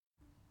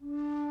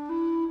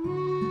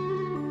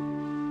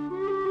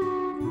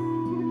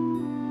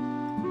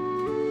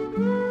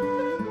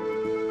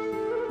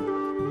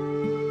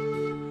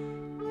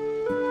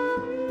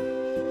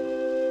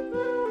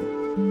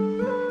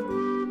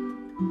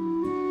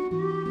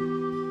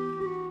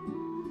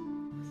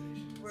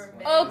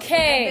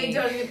Okay. They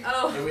don't even.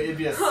 Oh. It'd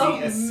be a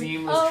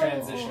seamless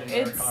transition into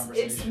our conversation.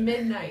 It's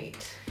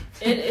midnight.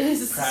 It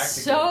is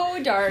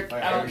so dark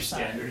by Irish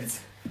outside.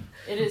 standards.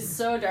 It is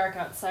so dark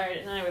outside,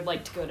 and I would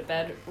like to go to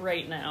bed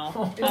right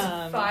now. It's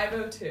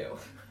 5:02.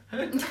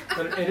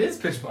 But it is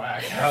pitch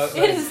black.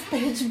 It is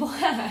pitch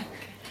black.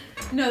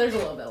 No, there's a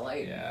little bit of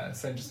light. Yeah,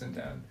 sun just went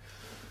down.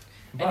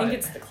 I think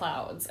it's the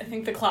clouds. I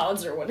think the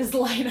clouds are what is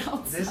light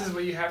outside. This is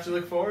what you have to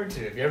look forward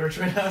to if you ever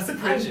try to House of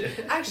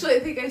Bridget. Actually, I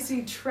think I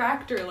see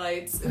tractor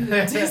lights in the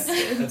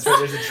distance. That's right,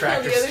 there's a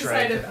tractor on the other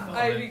strike side at of the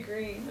Ivy moment.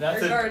 Green. Not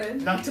Or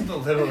garden. not to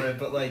belittle it,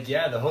 but like,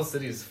 yeah, the whole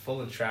city is full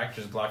of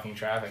tractors blocking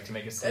traffic to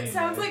make a scene. That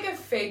sounds like a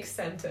fake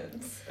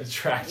sentence.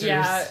 Tractors.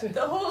 Yeah.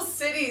 The whole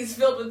city's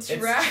filled with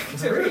tractors.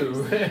 It's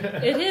true.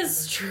 It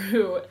is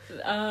true.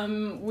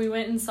 We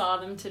went and saw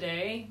them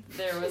today.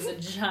 There was a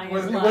giant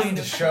It line wasn't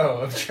a of show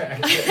of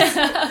tractors.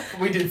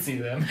 We did see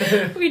them.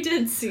 We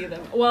did see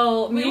them.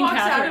 Well, me We and walked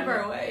Catherine. out of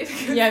our way.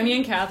 Yeah, me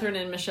and Catherine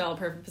and Michelle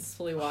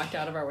purposefully walked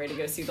out of our way to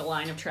go see the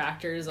line of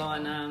tractors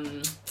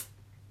on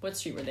what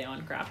street were they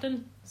on?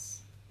 Grafton?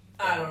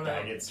 I don't know.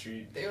 Baggett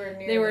Street.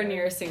 They were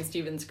near St.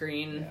 Stephen's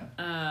Green.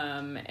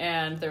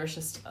 And there was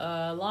just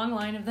a long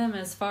line of them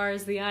as far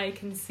as the eye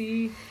can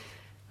see.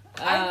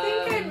 I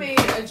think I made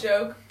a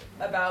joke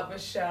about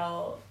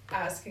Michelle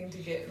asking to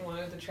get in one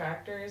of the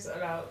tractors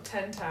about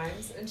 10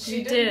 times, and she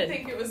You didn't did.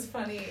 think it was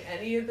funny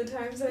any of the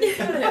times I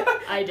said it.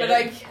 I did. But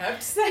I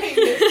kept saying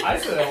it. I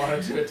said I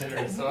wanted to attend her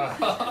as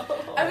well.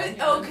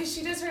 Because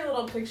she does her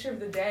little picture of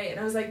the day,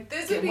 and I was like,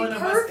 this would Get be one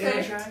of us in a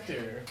perfect.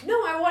 tractor. No,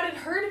 I wanted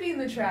her to be in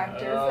the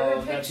tractor Oh, for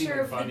her that's picture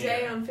even of the funnier.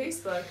 day on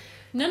Facebook.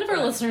 None of our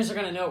listeners are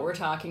going to know what we're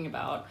talking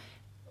about.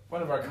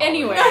 One of our colleagues.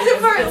 Anyway. None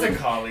of our It's a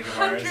colleague of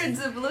ours.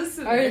 Hundreds of Our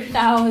listeners.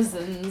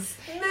 thousands.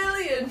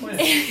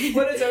 Millions.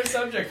 What is our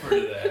subject for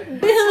today? Talking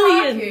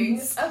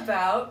Billions.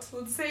 about,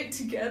 let's say it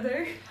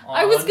together.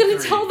 I was On going to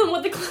three. tell them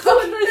what the cloud Tell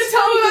them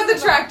about the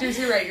tractors.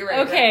 You're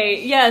right.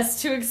 Okay,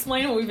 yes, to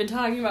explain what we've been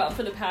talking about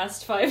for the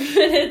past 5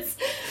 minutes,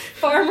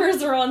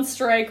 farmers are on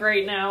strike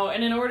right now,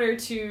 and in order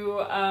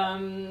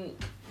to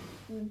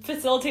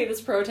facilitate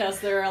this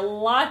protest, there are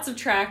lots of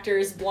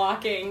tractors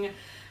blocking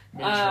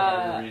Major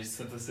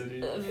arteries of the city.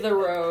 the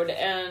road,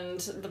 and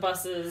the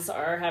buses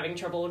are having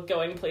trouble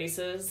going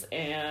places,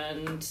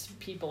 and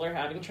people are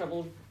having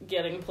trouble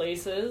getting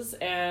places,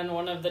 and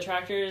one of the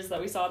tractors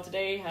that we saw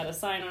today had a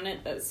sign on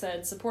it that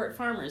said, "Support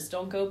farmers,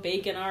 don't go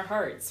bake in our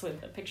hearts,"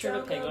 with a picture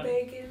of a pig on it.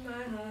 bake in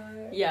my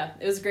heart. Yeah,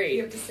 it was great.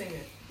 You have to sing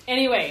it.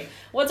 Anyway,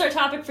 what's our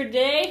topic for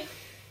today?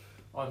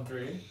 On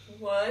three.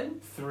 1,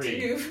 3.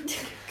 2.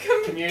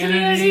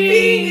 Community.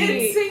 Being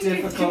in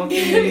singing.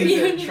 Difficulties and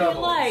Community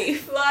troubles.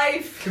 life.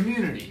 Life.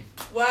 Community.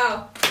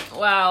 Wow.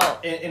 Wow.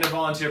 In a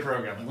volunteer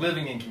program, like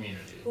living in community.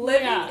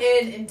 Living Yeah.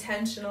 in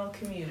intentional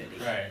community.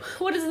 Right.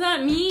 What does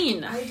that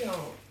mean? I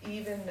don't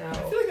even I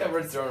know. feel like that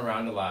word's thrown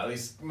around a lot. At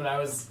least when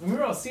we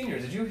were all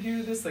seniors. Did you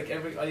hear this? Like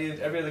every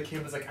other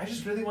kid was like, I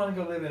just really want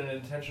to go live in an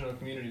intentional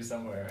community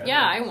somewhere. And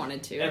Yeah, like, I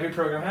wanted to. every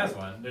program has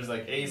one. There's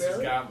like ACE has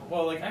Really? got.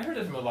 Well, like I heard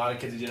it from a lot of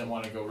kids who didn't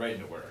want to go right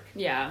into work.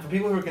 Yeah. For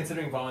people who were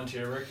considering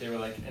volunteer work, they were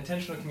like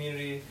intentional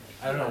community.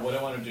 I don't know what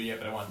I want to do yet,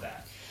 but I want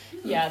that.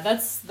 Yeah,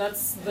 that's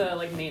the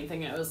like main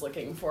thing I was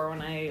looking for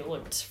when I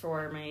looked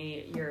for my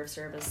year of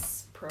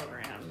service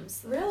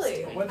programs.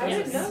 Really? What I is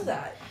didn't it? know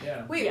that.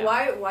 Yeah. Wait, Yeah.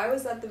 why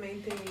was that the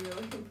main thing you were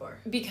looking for?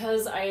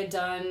 Because I had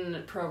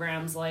done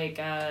programs like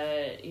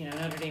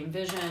Notre Dame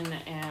Vision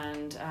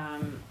and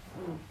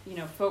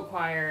folk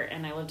choir,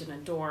 and I lived in a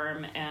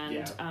dorm,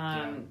 and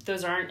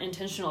those aren't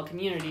intentional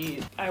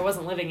communities. I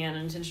wasn't living in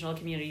intentional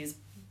communities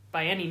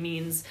by any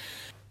means.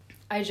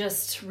 I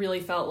just really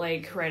felt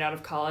like right out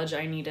of college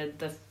I needed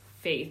the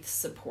faith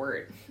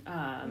support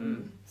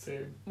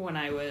Same. when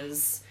I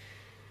was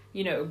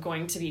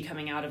going to be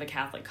coming out of a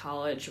Catholic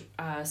college,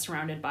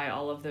 surrounded by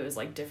all of those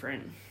like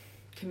different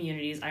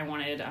communities. I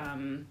wanted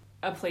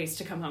a place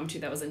to come home to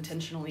that was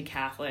intentionally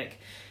Catholic,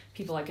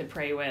 people I could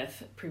pray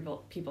with,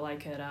 people I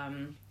could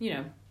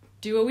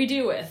do what we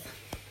do with.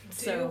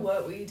 Do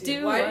what we do.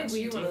 do Why what did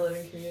we you do. want to live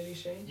in community,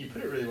 Shane? You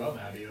put it really well,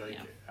 Maddie. Like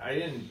Yeah. I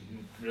didn't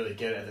really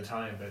get it at the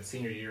time, but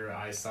senior year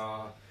I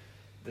saw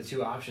the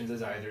two options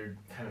as either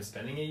kind of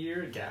spending a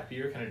year, gap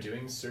year, kind of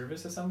doing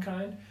service of some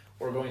kind,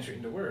 or going straight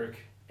into work.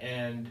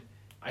 And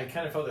I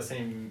kind of felt the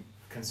same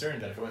concern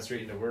that if I went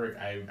straight into work,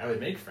 I would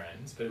make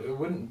friends, but it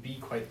wouldn't be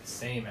quite the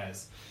same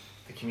as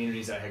the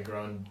communities I had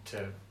grown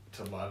to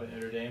love at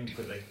Notre Dame,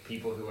 with like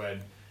people who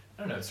had,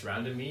 I don't know,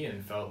 surrounded me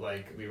and felt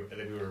like we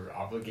were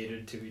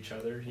obligated to each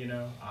other,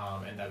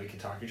 and that we could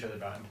talk to each other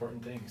about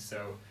important things.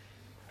 So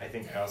I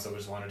think I also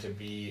just wanted to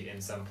be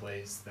in some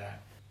place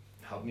that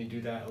helped me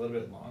do that a little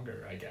bit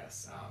longer, I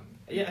guess.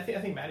 I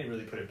think Maddie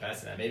really put it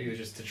best in that. Maybe it was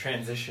just to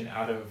transition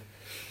out of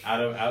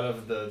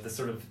the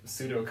sort of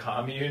pseudo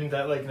commune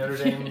that like Notre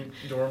Dame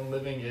dorm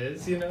living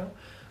is,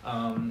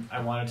 I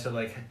wanted to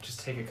like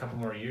just take a couple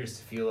more years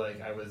to feel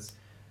like I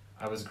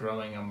was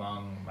growing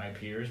among my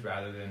peers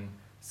rather than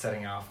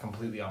setting off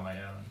completely on my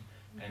own.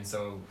 And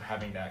so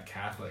having that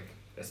Catholic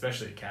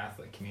especially a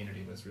Catholic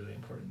community was really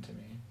important to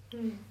me.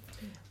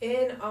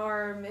 In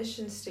our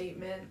mission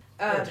statement,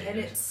 and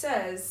it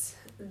says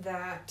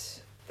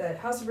that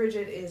House of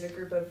Bridget is a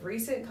group of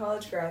recent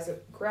college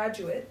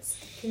graduates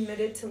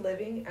committed to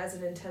living as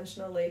an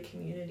intentional lay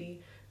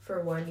community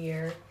for 1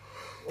 year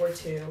or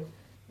 2.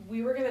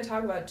 We were going to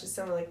talk about just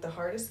some of like the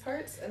hardest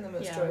parts and the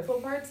most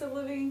joyful parts of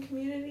living in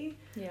community.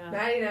 Yeah.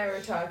 Maddie and I were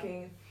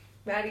talking.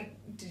 Maddie,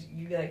 did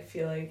you like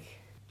feel like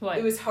what?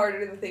 It was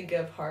harder to think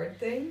of hard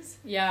things?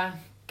 Yeah,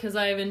 because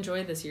I've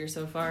enjoyed this year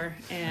so far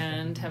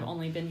and have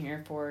only been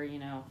here for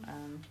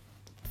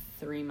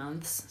 3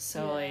 months.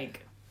 So we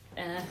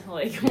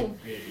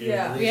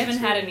haven't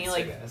had any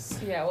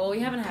we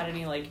haven't had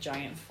any like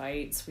giant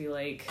fights. We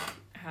like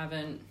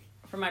haven't,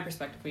 from my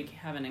perspective, we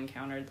haven't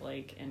encountered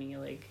like any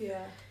like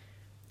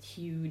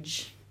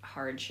huge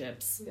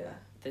hardships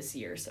this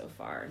year so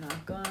far.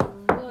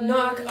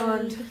 Knock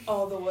on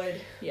all the wood.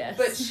 Yes.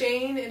 But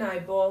Shane and I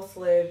both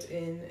lived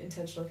in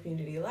intentional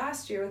community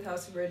last year with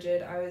House of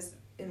Bridget. I was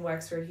in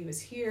Wexford, he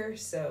was here,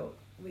 so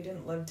we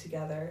didn't live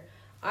together.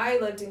 I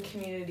lived in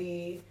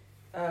community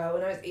when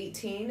I was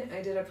 18.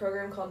 I did a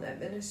program called Net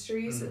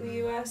Ministries in the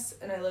U.S.,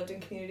 and I lived in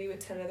community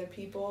with 10 other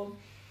people.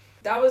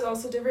 That was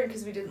also different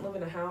because we didn't live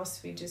in a house.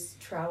 We just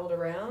traveled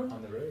around.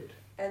 On the road.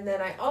 And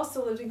then I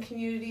also lived in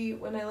community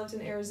when I lived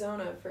in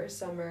Arizona for a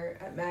summer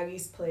at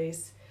Maggie's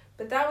place.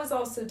 But that was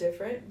also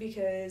different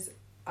because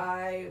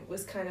I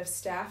was kind of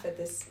staff at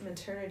this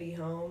maternity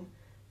home,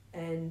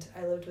 and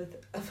I lived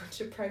with a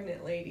bunch of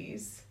pregnant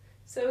ladies.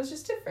 So it was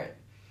just different.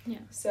 Yeah.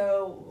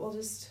 So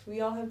we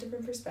all have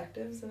different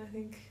perspectives, and I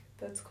think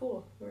that's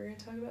cool. We're going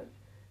to talk about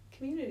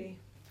community.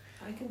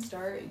 I can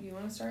start. You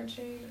want to start,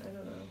 Shane? I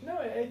don't know. No,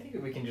 I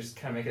think we can just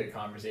kind of make it a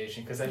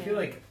conversation, because I feel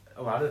like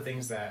a lot of the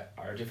things that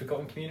are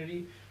difficult in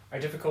community are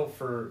difficult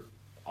for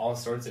all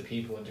sorts of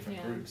people in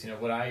different groups.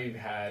 What I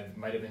had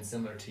might have been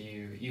similar to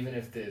you, even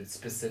if the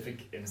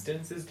specific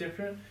instance is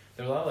different.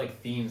 There are a lot of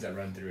like themes that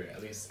run through it.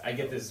 At least I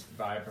get this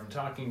vibe from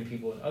talking to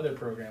people in other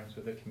programs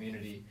with the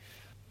community.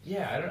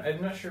 Yeah,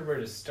 I'm not sure where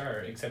to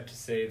start, except to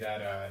say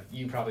that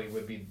you probably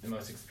would be the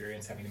most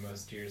experienced, having the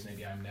most years.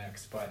 Maybe I'm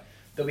next, but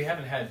though we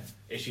haven't had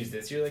issues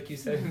this year, like you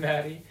said,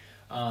 Maddie.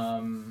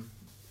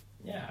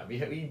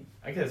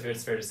 I guess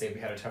it's fair to say we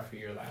had a tougher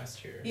year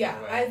last year. Yeah,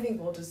 I think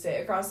we'll just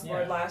say across the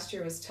board, last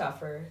year was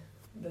tougher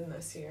than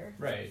this year.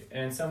 Right,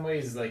 and in some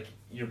ways, like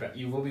you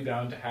will be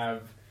bound to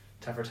have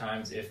tougher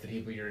times if the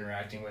people you're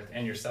interacting with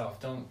and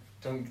yourself don't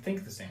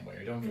think the same way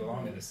or don't get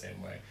along in the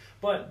same way.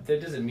 But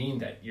that doesn't mean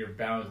that you're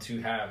bound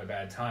to have a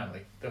bad time.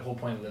 Like the whole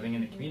point of living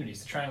in a community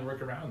is to try and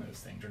work around those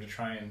things or to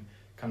try and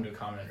come to a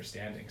common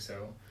understanding.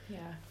 So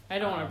I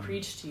don't want to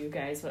preach to you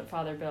guys, but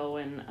Father Bill,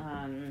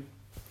 when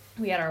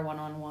we had our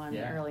one-on-one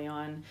early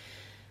on,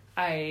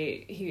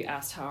 he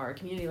asked how our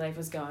community life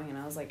was going, and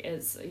I was like,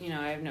 it's,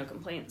 I have no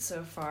complaints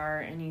so far.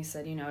 And he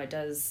said, it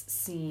does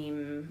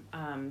seem,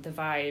 the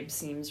vibe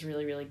seems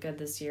really, really good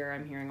this year.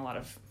 I'm hearing a lot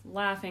of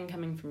laughing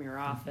coming from your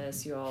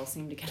office. You all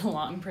seem to get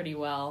along pretty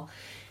well.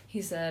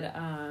 He said,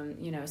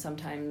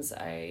 sometimes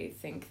I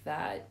think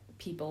that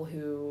people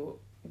who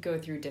go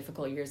through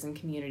difficult years in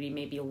community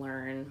maybe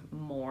learn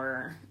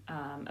more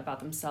about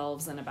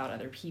themselves and about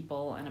other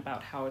people and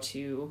about how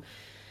to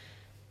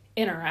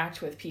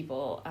interact with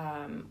people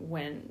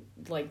when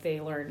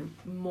they learn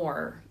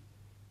more,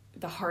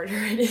 the harder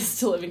it is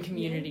to live in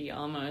community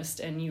almost,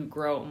 and you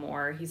grow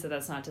more. He said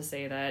that's not to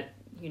say that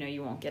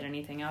you won't get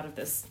anything out of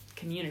this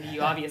community.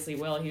 You obviously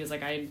will. He was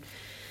like, I'd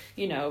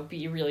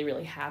be really,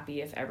 really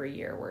happy if every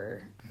year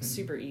were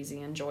super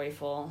easy and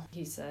joyful.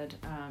 He said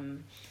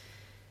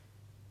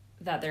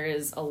that there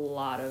is a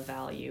lot of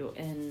value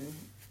in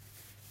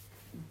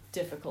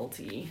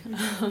difficulty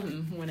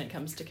when it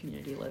comes to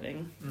community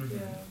living.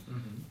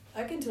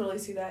 I can totally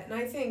see that, and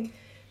I think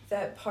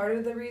that part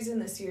of the reason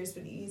this year's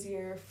been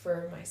easier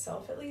for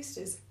myself, at least,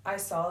 is I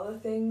saw the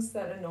things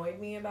that annoyed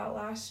me about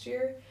last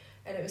year,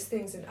 and it was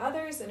things in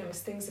others, and it was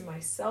things in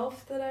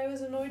myself that I was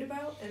annoyed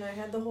about, and I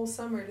had the whole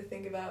summer to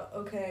think about,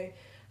 okay,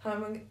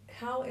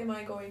 how am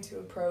I going to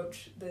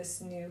approach this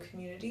new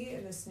community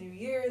and this new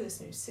year, this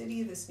new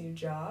city, this new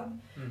job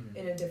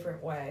in a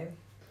different way.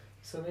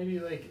 So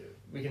maybe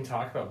we can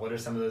talk about what are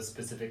some of those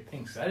specific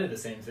things. I did the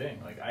same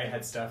thing. I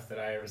had stuff that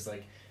I was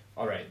like,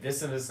 all right,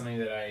 this is something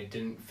that I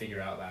didn't figure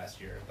out last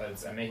year,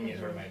 but I'm making it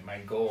sort of my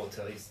goal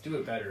to at least do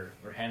it better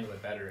or handle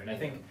it better. And I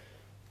think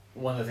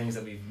one of the things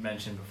that we've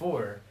mentioned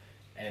before,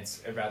 and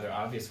it's a rather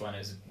obvious one,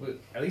 is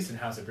at least in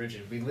House of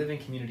Bridget, we live in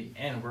community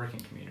and work in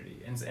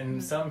community. And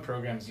in some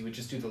programs, you would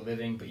just do the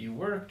living, but you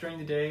work during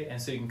the day,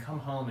 and so you can come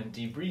home and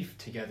debrief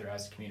together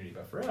as a community.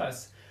 But for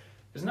us,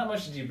 there's not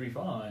much to debrief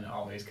on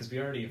always, because we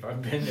already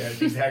have been there at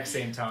the exact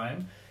same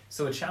time.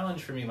 So a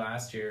challenge for me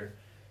last year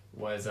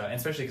was, and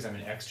especially because I'm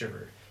an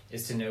extrovert,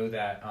 is to know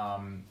that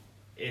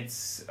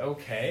it's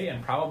okay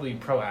and probably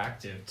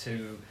proactive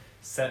to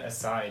set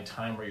aside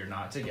time where you're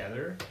not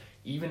together,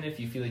 even if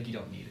you feel like you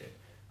don't need it.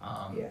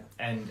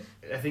 And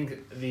I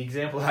think the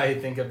example I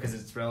think of, because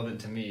it's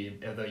relevant to me,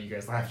 although you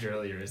guys laughed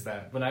earlier, is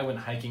that when I went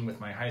hiking with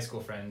my high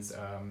school friends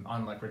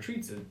on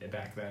retreats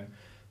back then,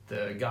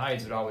 the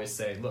guides would always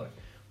say, look,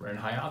 we're in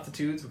high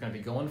altitudes, we're going to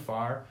be going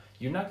far.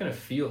 You're not going to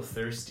feel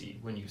thirsty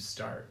when you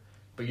start,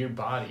 but your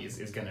body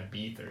is going to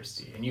be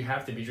thirsty. And you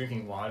have to be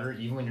drinking water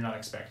even when you're not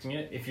expecting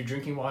it. If you're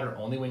drinking water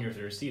only when you're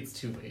thirsty, it's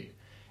too late.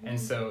 Mm-hmm. And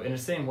so in the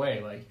same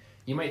way, like,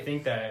 you might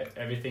think that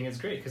everything is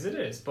great, because it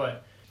is,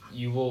 but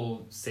you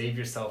will save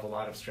yourself a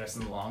lot of stress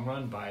in the long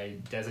run by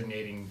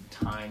designating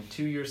time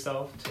to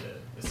yourself to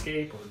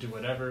escape or do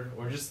whatever,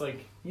 or just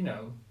like, you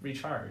know,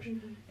 recharge.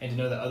 Mm-hmm. And to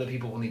know that other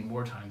people will need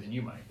more time than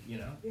you might, you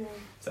know? Yeah.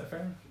 Is that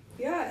fair?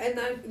 Yeah, and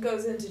that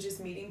goes into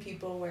just meeting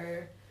people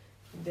where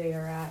they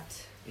are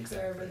at,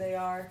 wherever they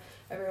are.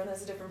 Everyone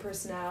has a different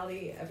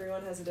personality.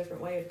 Everyone has a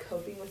different way of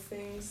coping with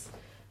things.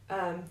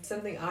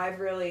 Something I've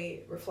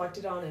really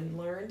reflected on and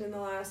learned in the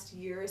last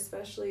year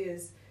especially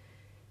is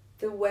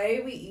the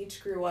way we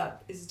each grew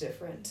up is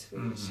different.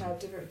 We each have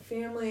different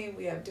family.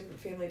 We have different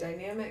family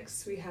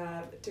dynamics. We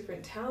have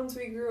different towns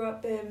we grew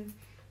up in.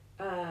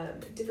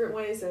 Different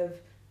ways of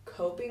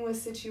coping with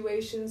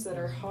situations that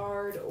are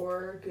hard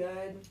or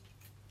good.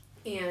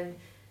 And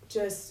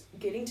just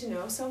getting to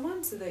know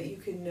someone so that you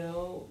can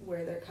know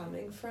where they're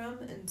coming from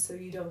and so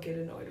you don't get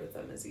annoyed with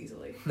them as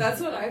easily.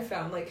 That's what I've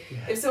found. Like,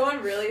 if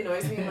someone really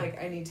annoys me, I'm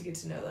like, I need to get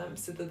to know them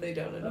so that they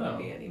don't annoy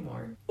me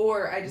anymore.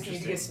 Or I just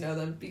need to get to know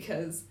them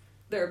because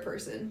they're a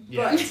person.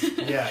 Yeah.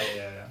 But Yeah.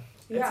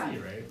 Yeah.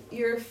 You, right?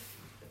 Your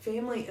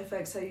family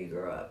affects how you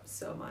grow up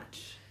so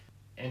much.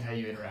 And how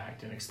you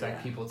interact and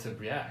expect people to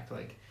react.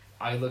 Like,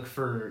 I look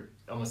for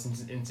almost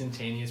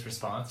instantaneous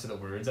response to the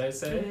words I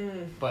say,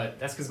 but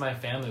that's because my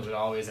family would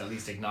always at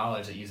least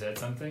acknowledge that you said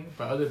something,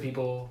 but other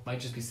people might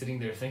just be sitting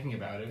there thinking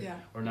about it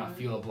or not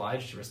feel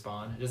obliged to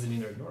respond. It doesn't mean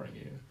they're ignoring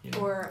you, you know?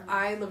 Or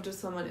I lived with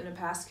someone in a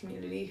past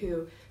community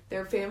who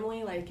their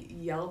family like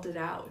yelled it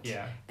out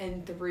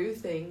and threw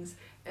things,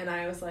 and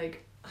I was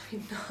like,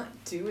 I'm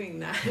not doing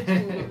that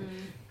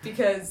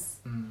because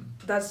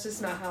that's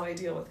just not how I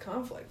deal with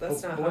conflict.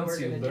 That's not how we're going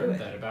to do it. Once you learned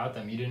that about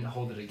them, you didn't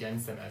hold it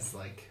against them as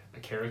like a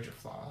character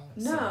flaw.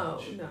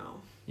 No.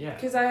 Yeah.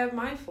 Because I have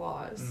my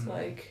flaws.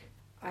 Like,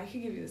 I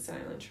could give you the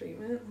silent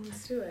treatment.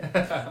 Let's do it.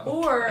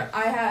 Or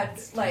I had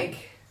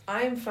like,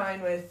 I'm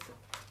fine with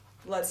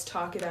let's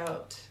talk it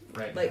out.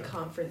 Right. Like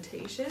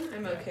confrontation.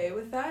 I'm okay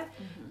with that.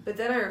 But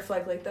then I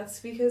reflect like that's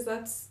because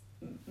that's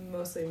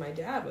mostly my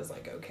dad was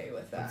like okay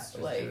with that.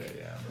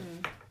 Like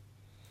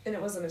and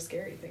it wasn't a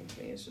scary thing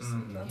to me. It's just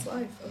that's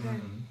life. Okay.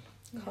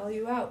 Call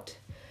you out.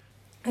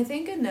 I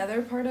think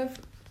another part of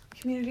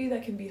community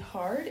that can be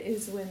hard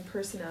is when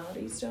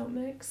personalities don't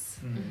mix.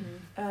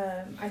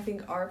 I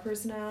think our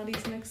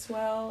personalities mix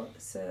well,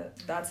 so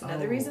that's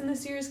another reason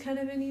this year has kind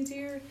of been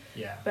easier.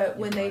 Yeah. But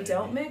when they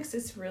don't mix,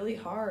 it's really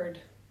hard.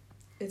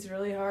 It's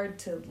really hard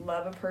to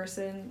love a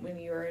person when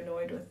you are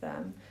annoyed with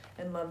them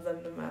and love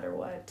them no matter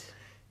what.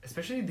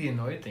 Especially the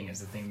annoyed thing is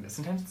the thing that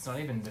sometimes it's not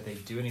even that they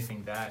do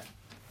anything that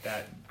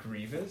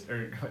grievous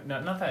or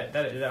not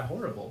that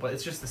horrible, but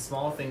it's just the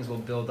small things will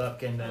build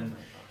up, and then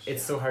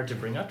it's so hard to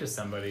bring up to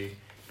somebody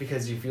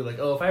because you feel like,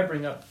 oh, if I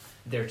bring up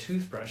their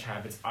toothbrush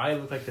habits, I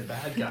look like the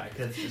bad guy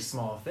because it's a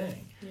small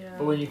thing. Yeah.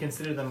 But when you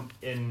consider them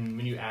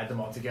when you add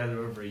them all together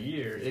over a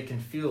year, it can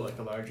feel like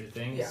a larger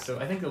thing. Yeah. So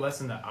I think the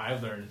lesson that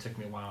I've learned, it took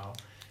me a while,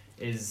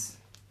 is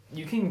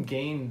you can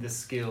gain the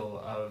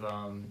skill of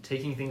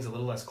taking things a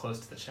little less close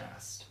to the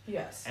chest.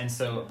 Yes. And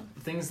so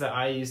things that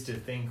I used to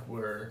think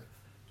were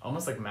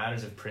almost like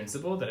matters of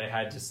principle that I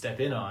had to step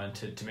in on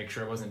to make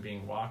sure I wasn't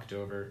being walked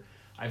over,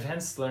 I've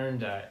hence learned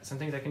that some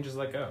things I can just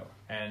let go,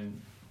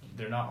 and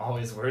they're not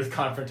always worth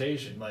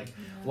confrontation. Like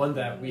one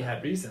that we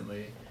had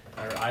recently,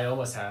 or I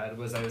almost had,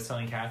 was I was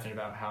telling Catherine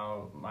about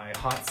how my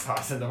hot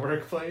sauce in the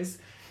workplace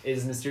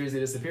is mysteriously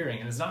disappearing,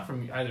 and it's not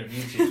from either of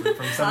you two, but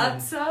from someone.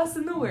 Hot sauce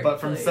in the workplace.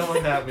 But from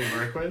someone that we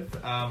work with,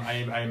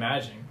 I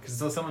imagine,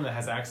 because it's someone that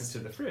has access to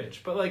the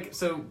fridge. But like,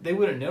 so they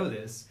wouldn't know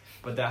this,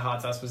 but that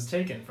hot sauce was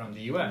taken from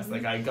the U.S.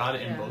 Like I got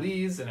it in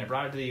Belize, and I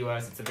brought it to the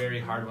U.S. It's a very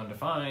hard one to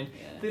find.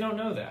 Yeah. They don't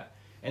know that.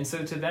 And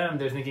so to them,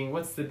 they're thinking,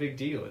 what's the big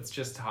deal? It's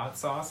just hot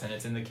sauce, and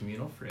it's in the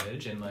communal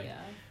fridge, and like,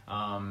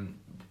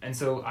 and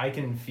so I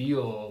can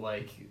feel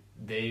like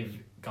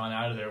they've gone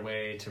out of their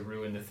way to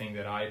ruin the thing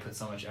that I put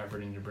so much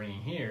effort into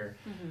bringing here.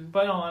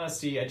 But in all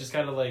honesty, I just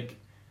gotta like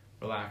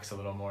relax a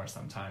little more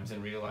sometimes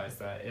and realize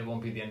that it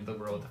won't be the end of the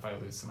world if I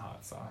lose some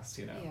hot sauce,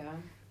 you know? Yeah.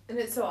 And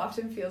it so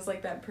often feels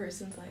like that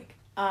person's like,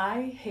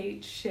 I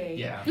hate shame.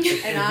 Yeah.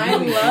 And I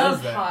really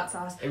love hot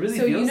sauce. It really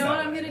so feels you know that what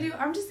I'm way. going to do?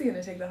 I'm just going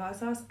to take the hot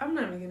sauce. I'm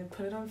not even going to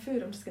put it on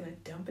food. I'm just going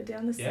to dump it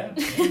down the sink.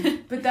 Yeah.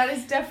 But that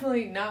is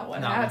definitely not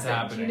what happens.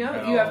 Happening. You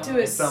know, you have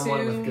to assume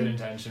someone with good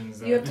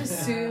intentions. You have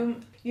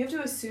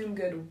to assume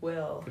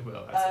goodwill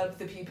of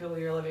the people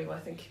you're living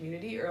with in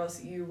community, or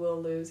else you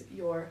will lose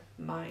your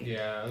mind.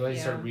 Yeah, otherwise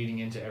you start reading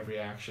into every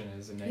action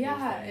as a negative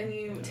thing. And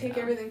you take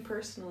everything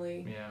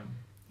personally. Yeah.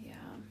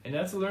 And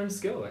that's a learned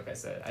skill, like I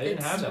said. I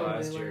didn't have that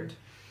last year,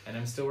 and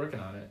I'm still working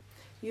on it.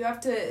 You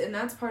have to, and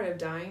that's part of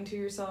dying to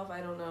yourself.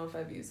 I don't know if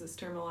I've used this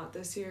term a lot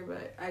this year,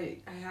 but I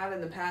have in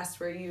the past,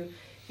 where you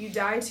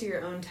die to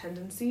your own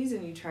tendencies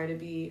and you try to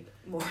be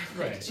more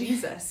like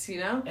Jesus, you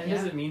know? And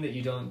does it mean that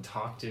you don't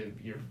talk to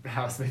your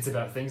housemates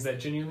about things that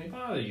genuinely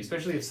bother you?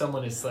 Especially if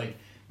someone is like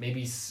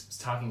maybe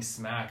talking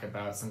smack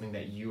about something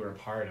that you are a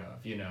part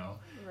of, you know?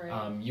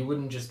 Right. You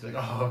wouldn't just be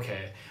like, oh,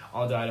 okay,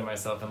 I'll die to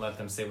myself and let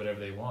them say whatever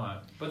they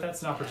want. But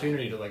that's an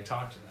opportunity to like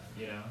talk to them,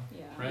 you know?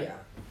 Yeah. Right? Yeah.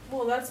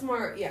 Well, that's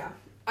more,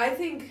 I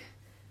think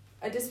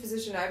a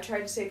disposition I've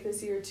tried to take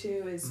this year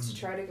too is to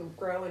try to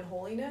grow in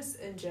holiness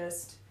and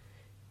just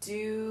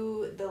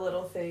do the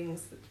little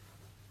things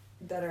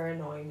that are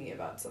annoying me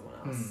about someone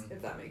else,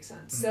 if that makes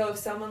sense. So if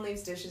someone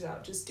leaves dishes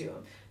out, just do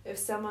them. If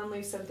someone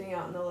leaves something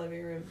out in the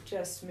living room,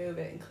 just move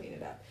it and clean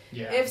it up.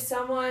 Yeah. If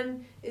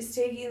someone is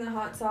taking the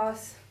hot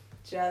sauce,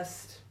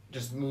 just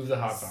move the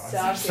hot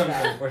sauce. Suck it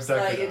up. Or suck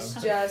like it it's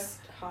just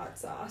hot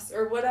sauce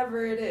or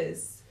whatever it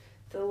is.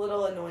 The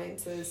little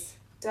annoyances.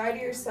 Die to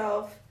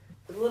yourself.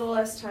 A little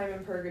less time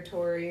in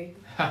purgatory.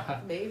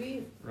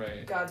 Maybe.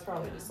 Right. God's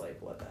probably just like,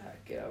 what the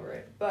heck, get over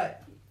it.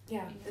 But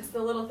yeah, it's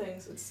the little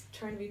things. It's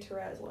trying to be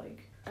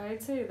Therese-like.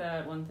 I'd say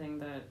that one thing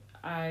that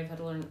I've had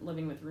to learn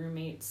living with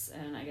roommates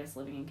and I guess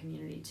living in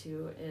community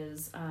too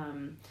is, I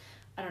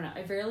don't know,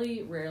 I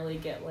rarely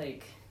get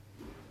like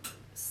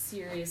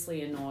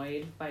seriously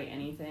annoyed by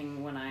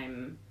anything when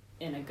I'm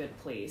in a good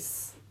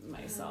place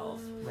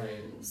myself.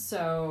 Right.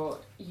 So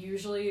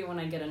usually when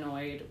I get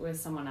annoyed with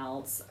someone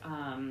else,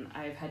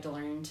 I've had to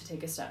learn to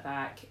take a step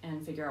back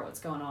and figure out what's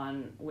going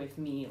on with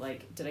me.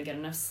 Like, did I get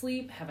enough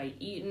sleep? Have I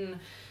eaten?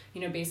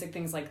 You know, basic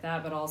things like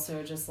that, but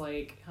also just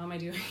like, how am I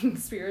doing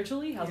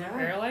spiritually? How's my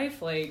prayer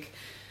life? Like,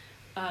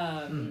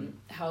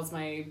 how's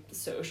my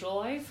social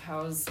life?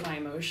 How's my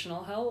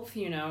emotional health?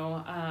 You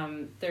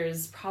know,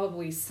 there's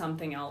probably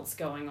something else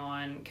going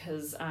on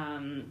because,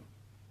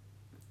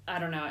 I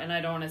don't know, and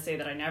I don't want to say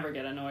that I never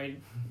get annoyed,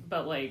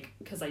 but like,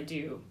 because I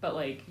do, but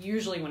like,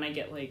 usually when I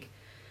get like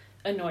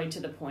annoyed to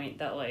the point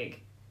that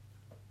like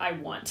I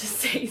want to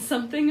say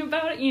something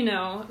about it, you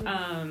know,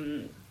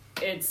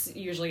 it's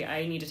usually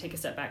I need to take a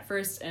step back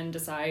first and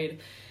decide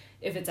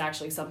if it's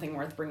actually something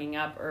worth bringing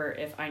up or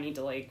if I need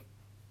to like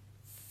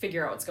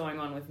figure out what's going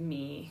on with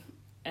me,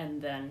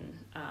 and then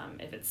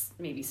if it's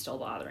maybe still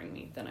bothering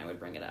me, then I would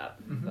bring it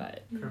up.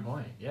 But fair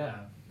point. Yeah,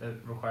 that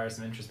requires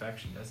some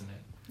introspection, doesn't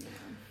it? Yeah.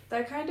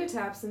 That kind of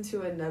taps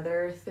into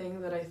another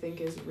thing that I think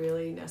is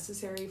really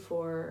necessary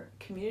for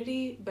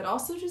community, but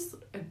also just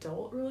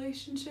adult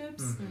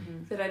relationships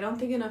that I don't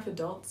think enough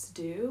adults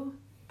do.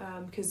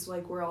 Because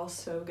like we're all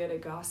so good at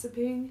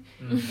gossiping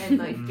and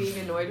like being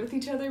annoyed with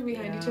each other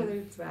behind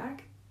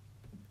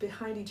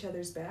each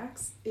other's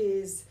backs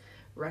is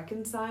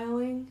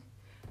reconciling,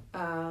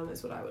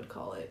 is what I would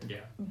call it.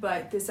 Yeah.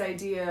 But this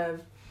idea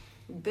of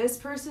this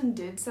person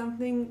did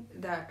something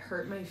that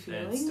hurt my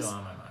feelings. It's still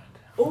on my mind.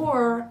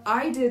 Or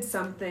I did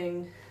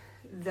something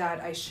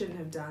that I shouldn't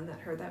have done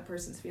that hurt that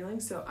person's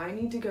feelings. So I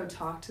need to go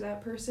talk to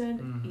that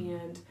person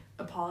and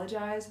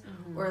apologize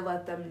or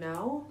let them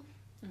know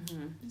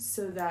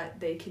so that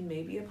they can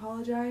maybe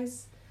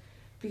apologize.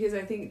 Because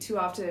I think too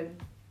often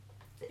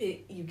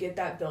you get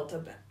that built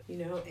up, you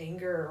know,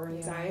 anger or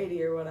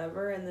anxiety or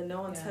whatever, and then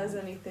no one says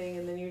anything,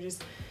 and then you're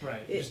just...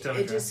 Right.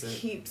 It just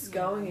keeps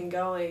going and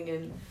going.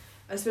 And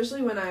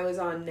especially when I was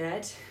on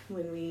net,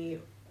 when we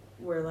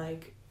were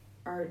like...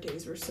 Our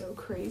days were so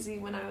crazy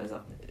when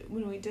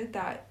we did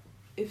that.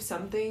 If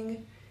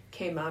something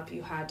came up,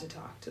 you had to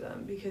talk to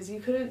them because you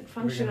couldn't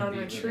function on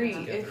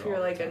retreat if you're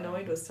like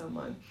annoyed with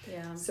someone.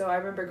 Yeah. So I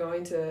remember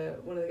going to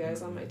one of the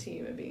guys on my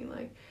team and being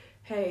like,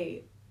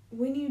 "Hey,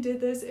 when you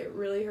did this, it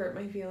really hurt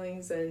my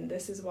feelings, and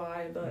this is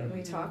why." But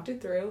we talked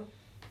it through,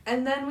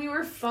 and then we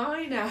were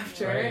fine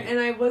after, and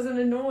I wasn't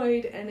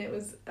annoyed, and it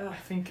was. I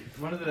think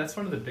that's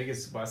one of the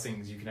biggest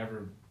blessings you can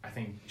ever, I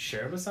think,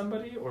 share with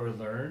somebody or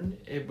learn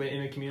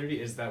in a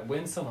community is that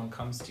when someone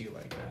comes to you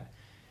like that,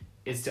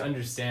 it's to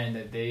understand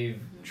that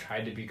they've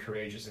tried to be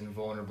courageous and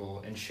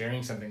vulnerable and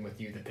sharing something with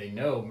you that they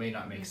know may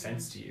not make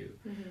sense to you.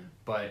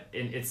 But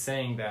it's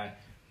saying that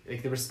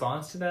like the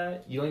response to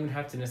that, you don't even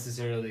have to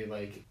necessarily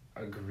like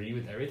agree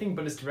with everything,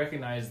 but it's to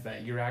recognize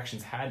that your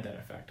actions had that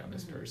effect on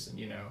this person,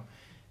 you know,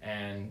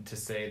 and to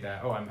say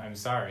that, oh, I'm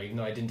sorry, even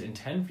though I didn't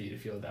intend for you to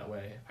feel that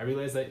way. I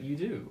realize that you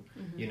do,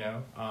 you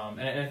know?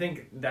 And I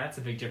think that's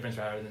a big difference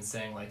rather than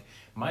saying, like,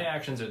 my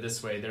actions are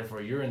this way,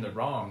 therefore you're in the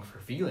wrong for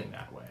feeling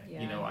that way.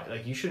 Yeah. You know,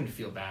 like, you shouldn't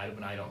feel bad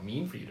when I don't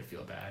mean for you to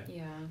feel bad.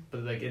 Yeah.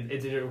 But, like,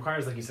 it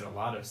requires, like you said, a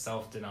lot of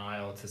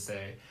self-denial to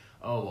say,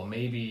 oh, well,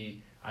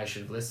 maybe I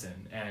should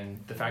listen. And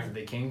the fact that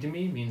they came to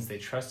me means they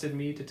trusted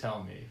me to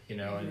tell me, you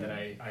know, and that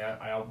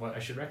I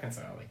should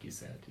reconcile, like you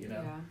said, you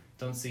know. Yeah.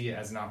 Don't see it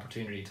as an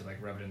opportunity to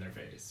like rub it in their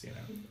face, you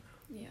know.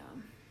 Yeah.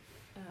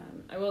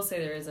 I will say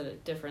there is a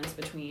difference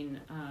between,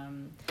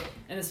 and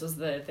this was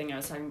the thing I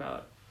was talking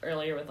about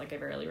earlier with like I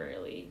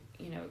rarely,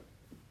 you know,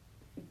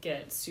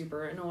 get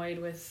super annoyed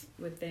with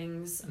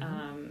things.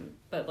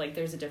 But like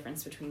there's a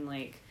difference between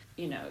like,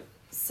 you know,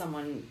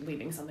 someone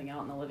leaving something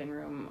out in the living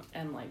room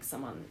and like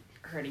someone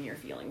hurting your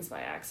feelings by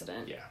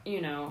accident. Yeah.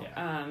 You know?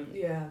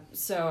 Yeah.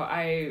 So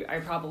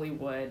I probably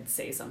would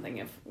say something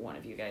if one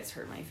of you guys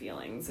hurt my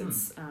feelings.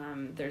 It's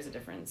there's a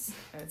difference,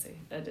 I would say,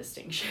 a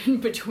distinction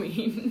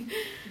between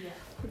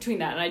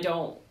that. And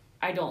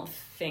I don't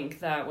think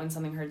that when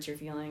something hurts your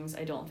feelings,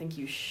 I don't think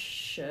you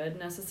should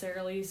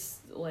necessarily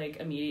like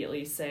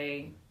immediately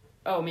say,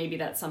 oh, maybe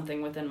that's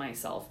something within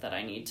myself that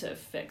I need to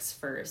fix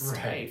first.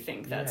 Right. I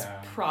think that's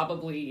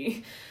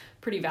probably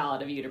pretty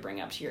valid of you to bring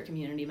up to your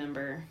community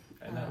member.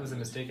 And that was a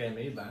mistake I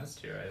made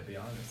last year, I'll be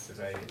honest, is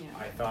I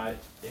thought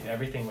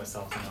everything was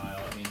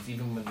self-denial. I mean,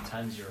 even when the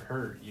times you're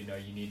hurt, you know,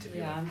 you need to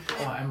be like,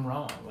 oh, I'm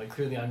wrong. Like,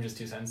 clearly I'm just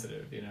too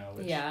sensitive, you know,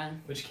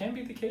 which can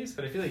be the case,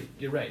 but I feel like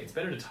you're right. It's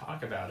better to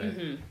talk about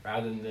it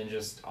rather than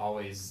just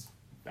always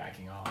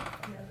backing off,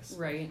 I guess.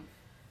 Right.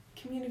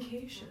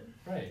 Communication.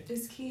 Right.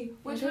 Is key,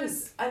 which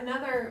was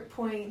another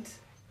point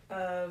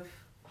of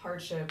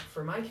hardship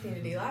for my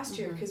community last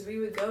year, because we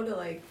would go to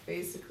like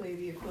basically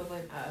the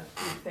equivalent of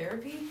group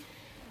therapy,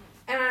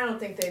 and I don't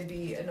think they'd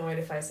be annoyed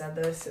if I said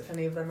this, if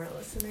any of them are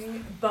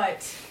listening,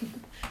 but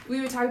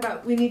we would talk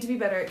about we need to be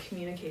better at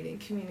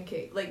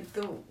communicate, like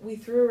we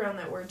threw around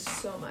that word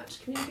so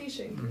much,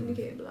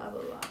 communicate, blah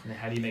blah blah. And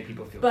how do you make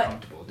people feel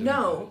comfortable doing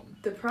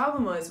that? The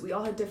problem was we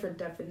all had different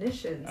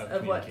definitions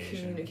of what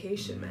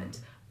communication meant.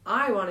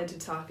 I wanted to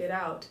talk it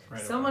out.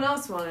 Someone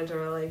else wanted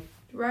to like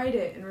write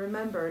it and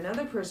remember.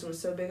 Another person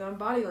was so big on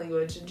body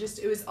language, and just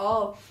it was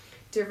all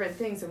different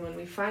things. And when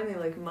we finally,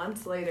 like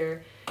months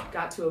later,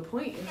 got to a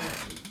point in that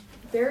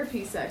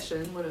therapy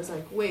session when it was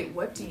like, wait,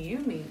 what do you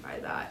mean by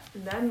that?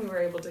 And then we were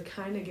able to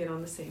kind of get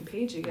on the same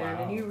page again.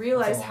 Wow. And you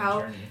realize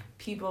how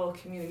people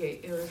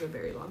communicate. It was a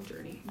very long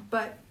journey,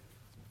 but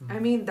I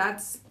mean,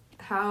 that's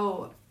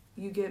how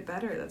you get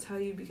better. That's how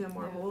you become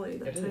more holy.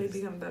 That's how you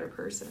become a better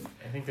person.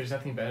 I think there's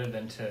nothing better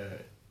than to,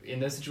 in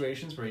those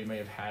situations where you may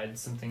have had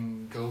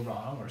something go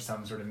wrong or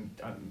some sort of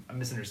a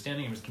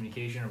misunderstanding or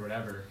miscommunication or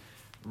whatever,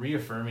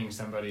 reaffirming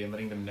somebody and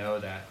letting them know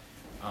that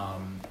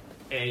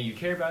A, you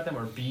care about them,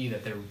 or B,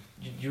 that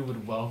you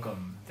would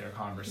welcome their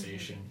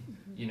conversation.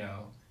 You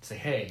know, say,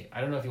 hey,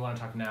 I don't know if you want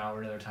to talk now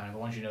or another time, but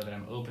I want you to know that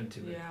I'm open to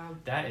it.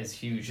 That is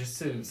huge, just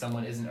so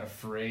someone isn't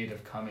afraid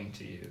of coming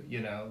to you, you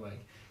know, like,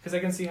 because I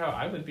can see how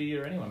I would be,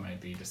 or anyone might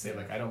be, to say,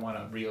 like, I don't want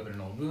to reopen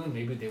an old wound.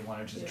 Maybe they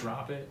want to just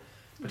drop it.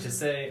 But to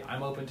say,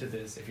 I'm open to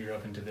this, if you're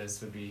open to this,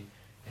 would be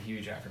a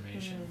huge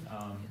affirmation.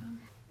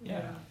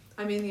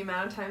 I mean, the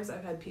amount of times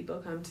I've had people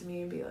come to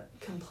me and be like,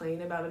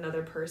 complain about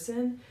another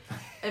person,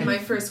 and my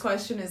first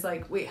question is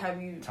like, wait,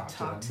 have you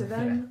talked to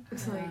them?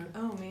 It's like,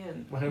 oh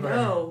man, one of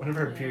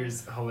our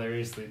peers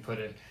hilariously put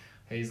it,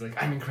 he's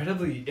like, I'm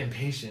incredibly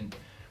impatient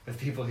with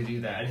people who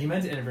do that. And he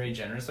meant it in a very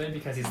generous way,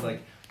 because he's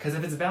like, because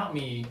if it's about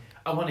me,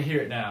 I want to hear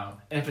it now.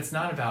 And if it's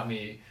not about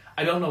me,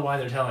 I don't know why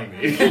they're telling me.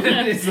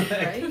 It's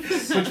like,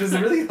 which was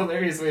a really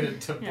hilarious way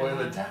to boil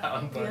it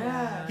down.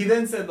 But he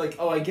then said, like,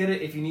 oh, I get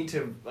it. If you need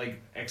to,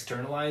 like,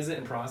 externalize it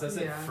and process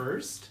it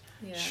first,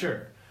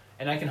 sure.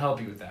 And I can help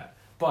you with that.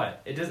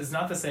 But it's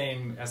not the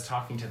same as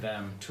talking to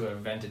them to have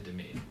vented to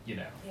me, you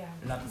know. They're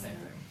not the same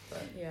thing.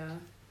 But. Yeah.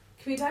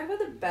 Can we talk about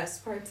the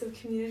best parts of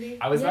community?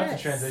 I was about to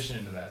transition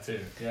into that, too.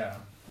 Yeah.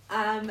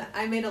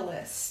 I made a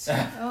list.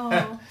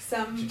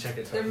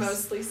 They're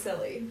mostly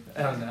silly.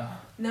 Oh no.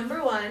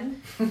 Number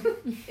 1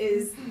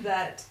 is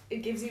that it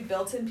gives you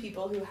built-in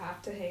people who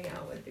have to hang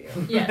out with you.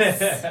 Yes.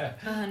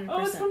 100%.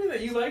 Oh, it's funny that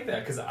you like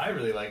that, because I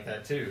really like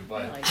that too.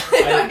 But I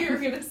thought you were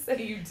gonna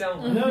say you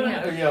don't. No.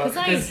 Because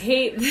I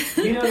hate.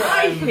 You know,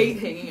 I hate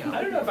hanging out.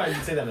 I don't know if I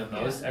would say that I'm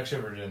the most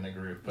extroverted in the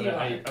group, but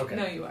okay.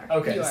 No, you are.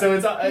 Okay, you are. So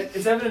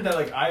it's evident that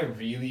like I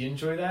really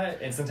enjoy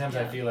that, and sometimes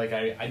I feel like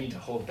I need to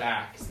hold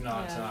back to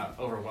not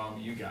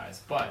overwhelm you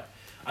guys, but.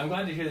 I'm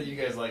glad to hear that you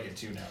guys like it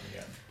too now and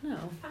again. No.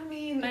 I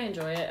mean, I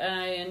enjoy it. And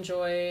I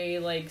enjoy,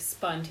 like,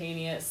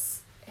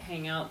 spontaneous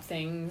hangout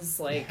things,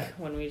 like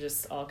when we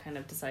just all kind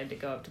of decide to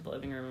go up to the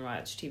living room and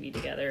watch TV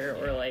together,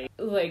 or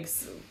like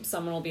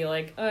someone will be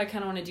like, oh, I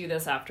kind of want to do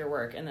this after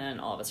work, and then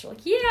all of us are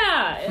like,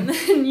 yeah, and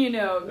then, you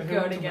know,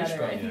 go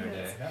together. I think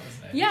that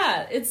was nice.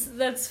 Yeah,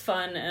 that's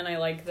fun, and I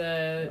like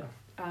I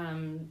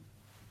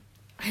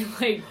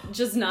like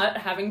just not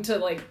having to,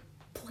 like,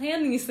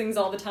 plan these things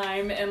all the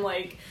time, and,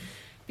 like,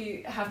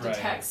 have to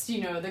text,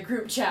 you know, the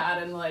group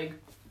chat, and like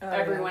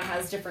everyone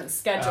has different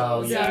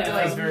schedules. You have to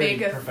like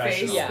make a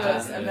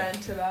Facebook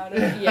event about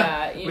it.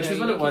 Yeah, which is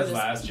what it was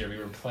last year. We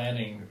were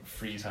planning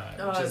free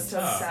time, which is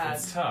tough. Sad.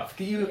 It's tough.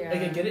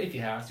 Like, I get it if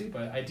you have to,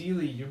 but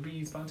ideally you'd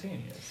be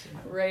spontaneous. You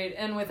know? Right,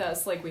 and with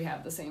us, like, we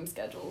have the same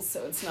schedules,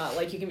 so it's not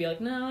like you can be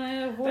like, no,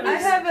 I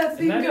have a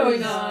thing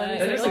going on.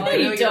 That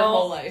is your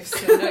whole life,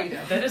 so no, you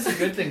don't. That is a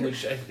good thing,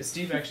 which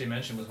Steve actually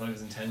mentioned was one of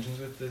his intentions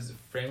with this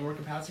framework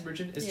of Passive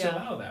Bridget, is to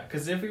allow that.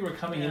 Because if we were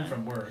coming in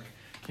from work,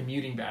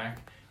 commuting back,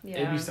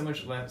 it'd be so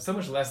much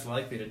less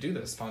likely to do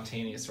this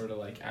spontaneous sort of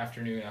like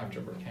afternoon after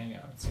work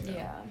hangouts. You know?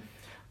 Yeah.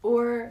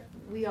 Or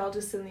we all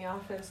just in the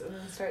office and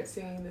then start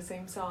singing the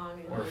same song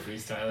and or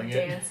freestyling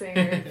dancing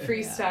or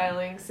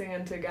freestyling,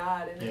 singing to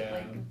God, and it,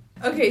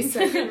 like. Okay,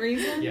 second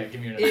reason give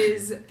me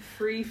is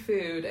free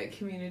food at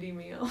community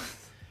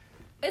meals.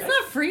 It's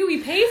not free.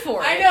 We pay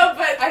for it. I know,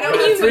 but I don't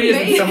It's know free to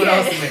and someone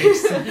else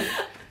makes.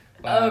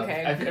 Wow.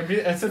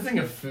 Okay. That's something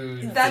of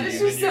food. That is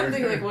just in your-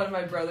 something like one of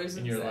my brothers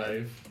in would your say.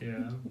 life.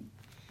 Yeah.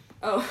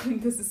 Oh,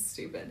 this is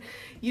stupid.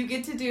 You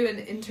get to do an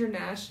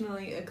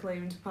internationally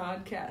acclaimed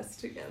podcast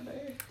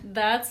together.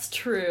 That's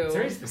true. It's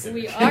very specific.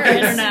 We are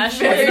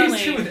internationally It's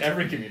acclaimed. true with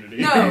every community.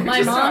 No, My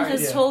Just mom are,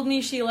 has told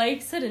me she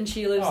likes it and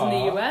she lives in the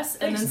Aw, US,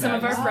 and then thanks, some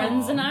of our Maddie.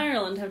 friends in Aw.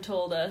 Ireland have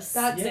told us.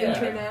 That's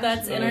international.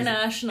 That's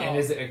international. And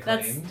is it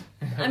acclaimed?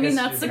 I mean,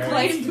 that's Guess you're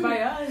acclaimed. Acclaimed by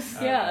us.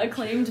 Yeah, Okay,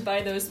 acclaimed sure.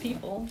 by those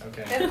people.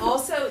 Okay. And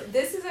also,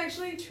 this is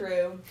actually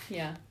true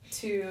Yeah.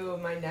 to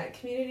my net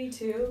community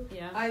too.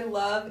 Yeah. I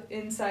love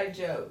inside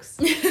jokes.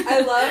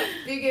 I love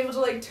being able to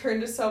like turn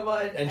to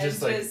someone and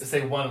just like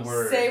say one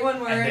word. say one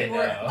word and they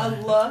or know. a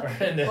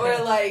look or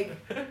or like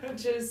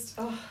just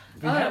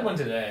we had one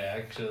today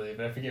actually,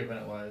 but I forget when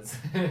it was.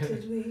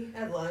 did we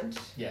at lunch?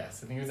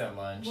 Yes, I think it was at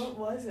lunch. What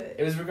was it?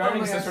 It was regarding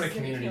Oh my some gosh, sort of it's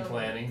gonna community kill me.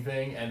 planning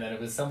thing, and then it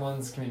was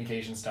someone's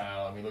communication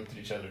style, and we looked at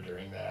each other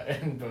during that,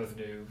 and both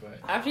knew. But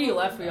After you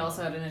left, we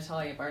also had a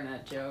Natalia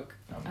Barnett joke.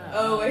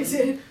 Oh, I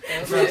did.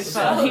 That was really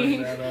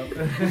funny.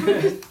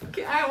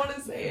 I want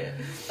to say it.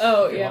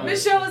 Oh, Come yeah. on.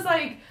 Michelle was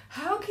like,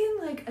 "How can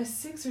like a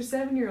 6 or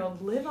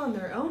 7-year-old live on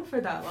their own for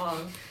that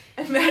long?"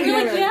 And Maddie You're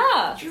were like,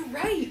 yeah. "You're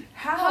right.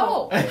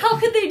 How? How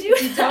could they do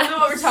that? Don't know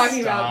what we're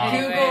talking Stop. about.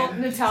 Google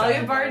Anyway. Natalia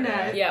Stop.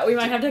 Barnett. Yeah, we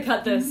might have to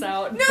cut this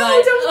out. No,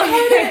 but, don't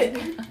cut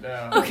it.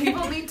 No.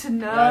 People need to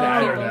know.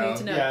 I don't people know. need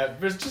to know. Yeah,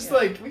 but it's just Yeah.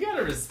 like we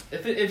gotta.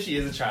 If she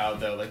is a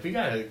child though, like we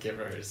gotta give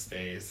her her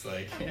space.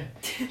 Like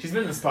she's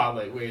been in the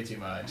spotlight way too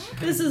much.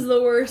 This is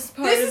the worst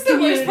part. This is of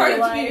the worst part of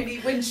life. community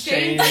when Shane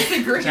Shane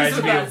disagrees tries to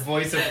with be a us.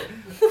 voice of.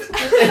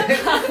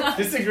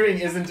 Disagreeing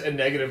isn't a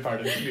negative part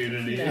of the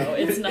community. No,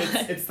 it's not.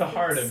 It's the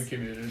heart of the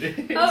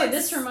community. Oh,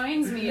 this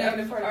reminds me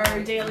Negative of part of our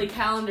life. daily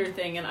calendar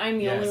thing, and I'm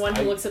the Yes, only one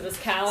who I- looks at this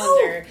Oh,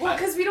 calendar. well,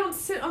 because we don't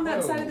sit on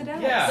that Whoa. side of the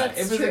desk. Yeah, That's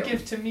it was true. a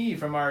gift to me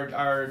from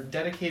our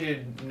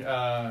dedicated,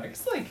 I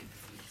guess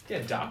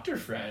doctor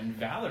friend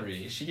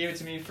Valerie. She gave it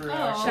to me for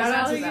Oh, Shout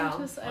out to Valerie Val.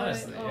 gave us-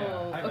 Honestly, yeah.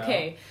 oh, Hi, Val.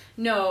 okay.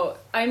 No,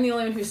 I'm the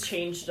only one who's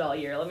changed it all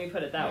year. Let me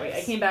put it that way. I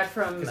Yes. came back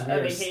from 'Cause a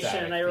we're vacation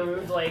ecstatic and I people.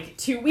 removed like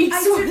 2 weeks.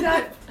 I worth. did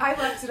that. I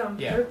left it on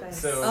Yeah. purpose.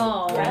 So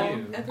Oh. what are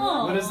you?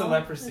 Oh. What is the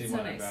leprosy That's so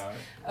one nice. about?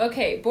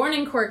 Okay, born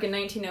in Cork in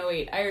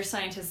 1908, Irish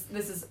scientist.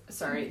 This is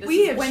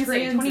We is have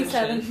Wednesday, transitioned.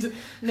 27th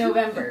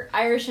November.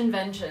 Irish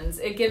inventions.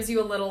 It gives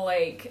you a little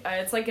like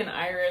it's like an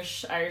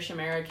Irish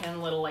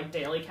American little like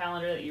daily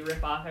calendar that you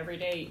rip off every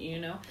day. You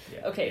know.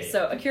 Yeah. Okay, Yeah,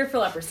 so a cure for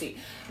leprosy.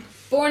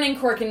 Born in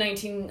Cork in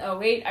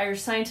 1908,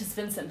 Irish scientist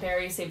Vincent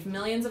Barry saved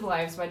millions of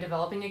lives by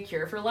developing a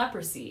cure for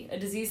leprosy, a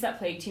disease that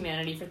plagued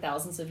humanity for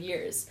thousands of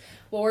years.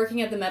 While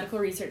working at the Medical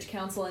Research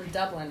Council in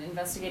Dublin,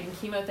 investigating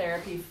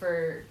chemotherapy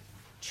for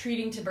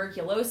treating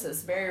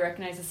tuberculosis, Barry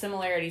recognized the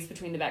similarities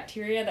between the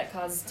bacteria that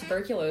causes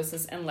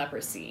tuberculosis and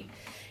leprosy.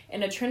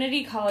 In a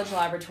Trinity College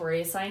laboratory,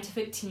 a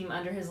scientific team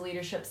under his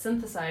leadership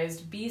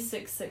synthesized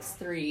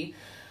B663,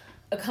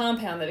 a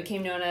compound that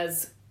became known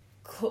as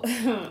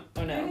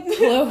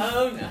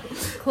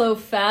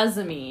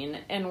clofazimine,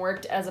 and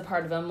worked as a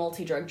part of a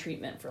multi-drug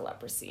treatment for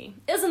leprosy.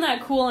 Isn't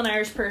that cool? An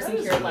Irish person That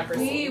is cured really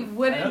leprosy. We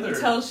wouldn't Another-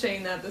 tell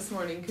Shane that this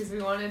morning because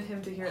we wanted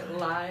him to hear it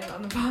live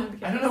on the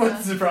podcast. I don't know what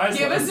the surprise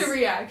Give was. us a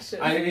reaction.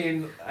 I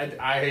mean,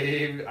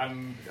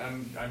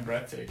 I'm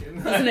breathtaking.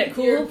 Isn't it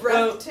cool? You're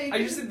breathtaking. I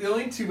just think the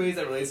only two ways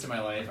that relates to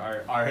my life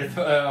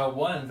are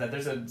one, that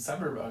there's a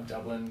suburb of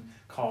Dublin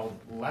called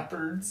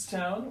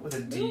Leopardstown with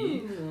a D,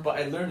 Ooh. but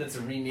I learned it's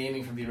a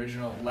renaming from the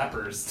original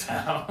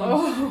Leperstown.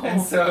 Oh.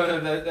 And so,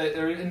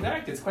 in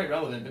fact, it's quite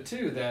relevant, but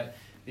two, that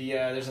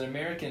there's an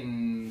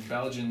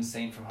American-Belgian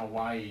saint from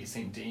Hawaii,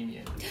 Saint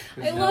Damien.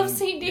 who's I love known-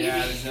 Saint Damien.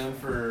 Yeah, who's known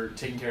for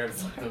taking care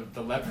of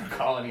the leper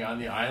colony on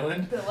the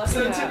island. The leper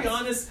So to cats. be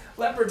honest,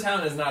 Leper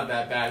Town is not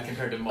that bad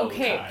compared to Molokai.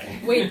 Okay,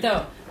 wait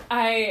though.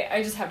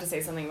 I just have to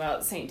say something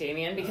about Saint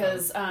Damien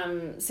because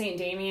Saint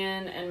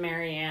Damien and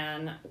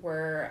Marianne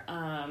were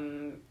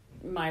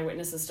my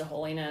witnesses to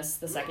holiness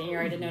the second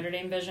year I did Notre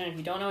Dame Vision. If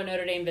you don't know what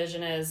Notre Dame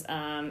Vision is,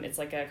 it's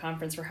like a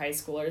conference for high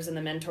schoolers, and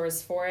the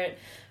mentors for it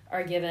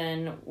are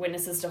given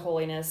witnesses to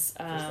holiness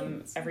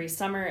every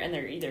summer, and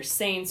they're either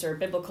saints or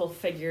biblical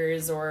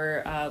figures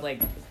or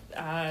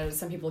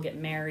some people get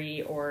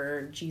Mary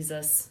or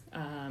Jesus.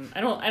 I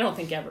don't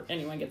think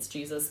anyone gets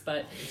Jesus,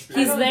 but I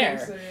he's don't there.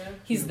 think so, yeah.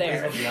 He's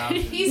there.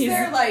 He's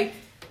there like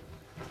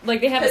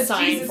Like they have a 'cause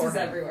sign Jesus for is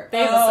him. everywhere. They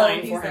have a Oh,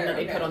 sign he's for him there. that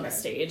they Okay, put on the okay.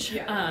 stage.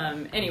 Yeah.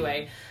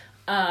 Anyway,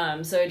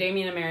 so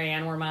Damien and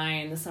Marianne were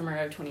mine the summer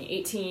of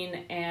 2018,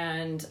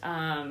 and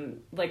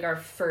our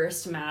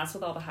first mass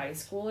with all the high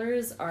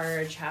schoolers,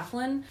 our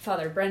chaplain,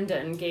 Father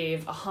Brendan,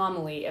 gave a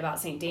homily about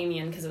St.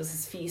 Damien because it was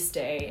his feast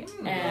day,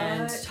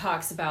 and What?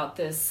 talks about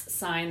this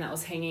sign that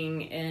was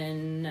hanging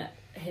in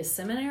his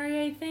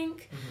seminary, I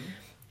think.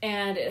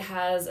 And it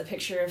has a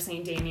picture of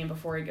St. Damien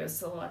before he goes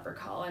to the leper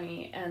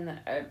colony, and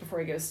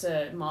before he goes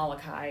to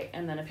Molokai,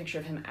 and then a picture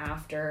of him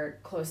after,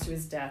 close to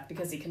his death,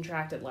 because he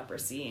contracted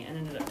leprosy and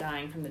ended up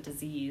dying from the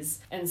disease.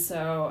 And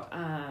so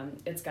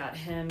it's got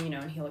him,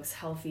 and he looks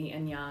healthy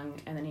and young,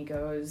 and then he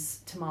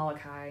goes to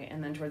Molokai,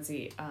 and then towards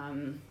the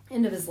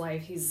end of his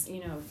life, he's,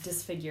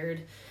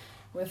 disfigured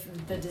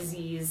with the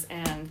disease,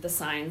 and the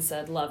sign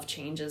said, "Love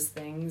changes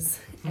things,"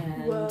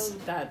 and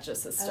that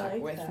just has stuck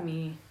with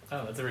me.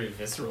 Oh, that's a very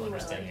visceral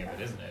understanding of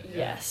it, isn't it? Yeah.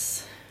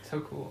 Yes.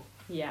 So cool.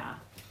 Yeah.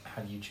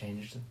 Have you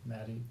changed,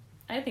 Maddie?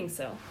 I think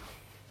so.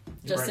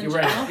 You're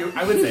right.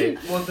 I would say,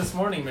 this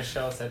morning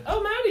Michelle said,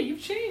 "Oh, Maddie,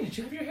 you've changed.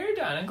 You have your hair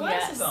done and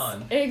glasses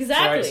on."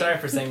 Exactly. Sorry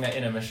for saying that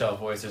in a Michelle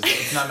voice.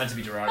 It's not meant to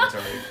be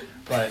derogatory,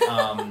 but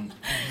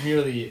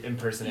merely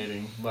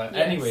impersonating. But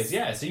anyways,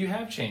 so you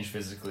have changed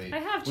physically. I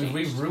have changed.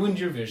 We've ruined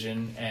your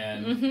vision,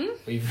 and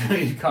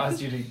we've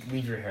caused you to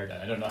leave your hair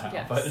done. I don't know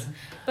how,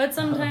 but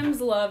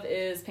sometimes love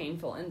is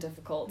painful and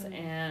difficult,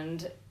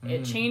 and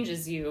it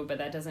changes you, but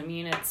that doesn't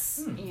mean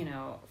it's,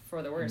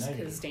 for the worse,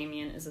 because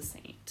Damien is a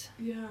saint.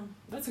 Yeah.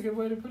 That's a good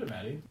way to put it,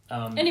 Maddie.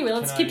 Anyway,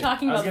 let's keep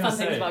talking about fun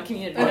things about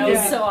community. That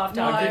was so off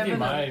topic. I'll give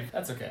you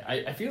that's okay.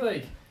 I feel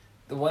like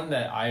the one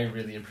that I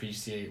really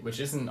appreciate, which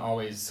isn't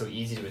always so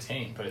easy to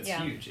attain, but it's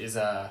huge, is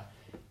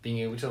being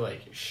able to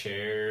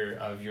share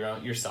of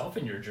yourself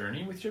and your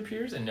journey with your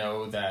peers, and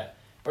know that,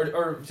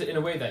 or in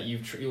a way that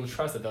you'll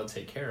trust that they'll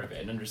take care of it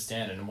and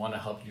understand and want to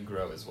help you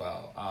grow as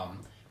well.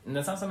 And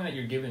that's not something that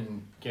you're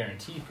given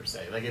guaranteed per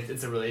se.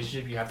 It's a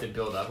relationship you have to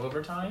build up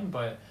over time,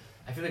 but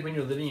I feel like when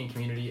you're living in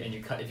community and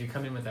if you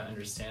come in with that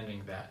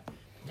understanding that,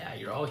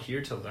 you're all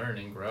here to learn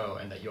and grow,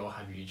 and that you all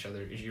have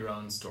your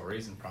own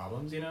stories and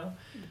problems,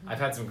 I've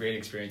had some great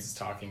experiences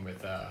talking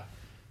with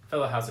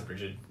fellow House of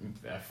Bridget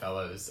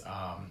fellows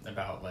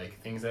about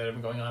things that have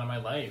been going on in my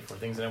life or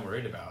things that I'm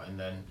worried about, and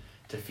then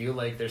to feel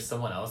like there's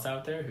someone else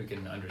out there who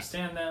can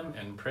understand them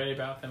and pray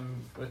about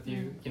them with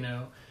you,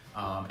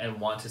 and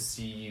want to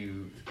see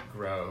you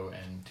grow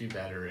and do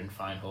better and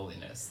find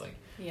holiness.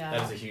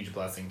 That is a huge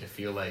blessing to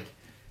feel like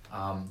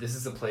this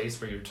is a place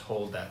where you're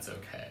told that's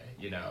okay.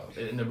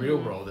 In the real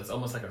world, it's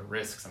almost like a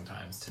risk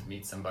sometimes to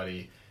meet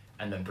somebody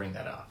and then bring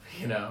that up,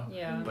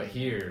 Yeah. But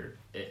here,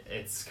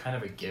 it's kind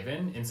of a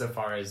given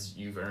insofar as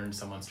you've earned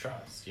someone's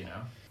trust,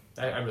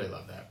 I really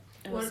love that.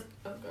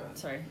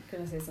 Sorry, I'm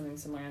going to say something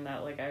similar in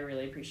that, I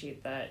really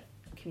appreciate that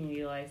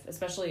community life,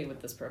 especially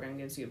with this program,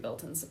 gives you a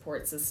built-in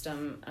support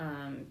system,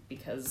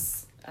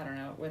 because, I don't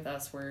know, with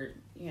us, we're,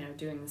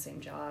 doing the same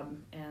job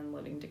and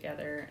living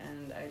together,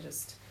 and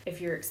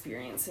if you're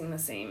experiencing the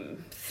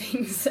same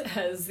things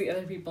as the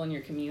other people in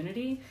your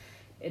community,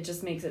 it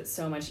just makes it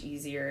so much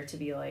easier to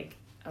be like,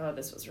 oh,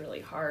 this was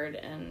really hard,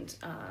 and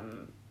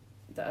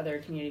the other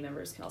community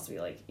members can also be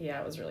like,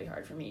 yeah, it was really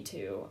hard for me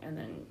too, and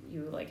then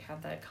you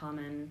have that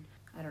common,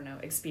 I don't know,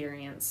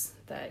 experience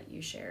that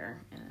you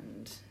share,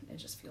 and it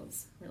just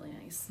feels really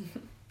nice.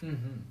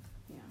 Mm-hmm.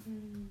 Yeah.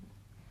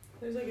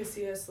 There's a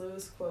C.S.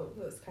 Lewis quote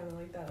that's kind of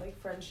like that.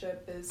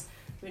 Friendship is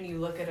when you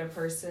look at a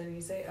person and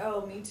you say,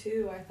 "Oh, me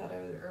too. I thought I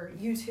was," or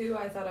 "You too.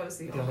 I thought I was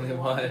the only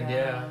one."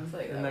 Yeah.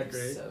 Isn't that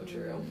great? So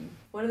true.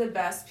 One of the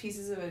best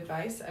pieces of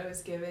advice I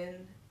was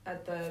given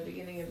at the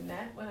beginning of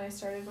NET when I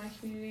started my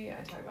community.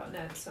 I talk about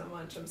NET so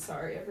much. I'm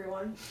sorry,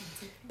 everyone.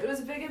 It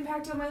was a big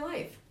impact on my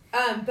life.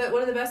 But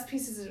one of the best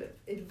pieces of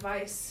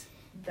advice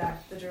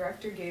that the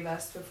director gave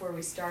us before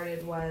we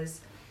started was,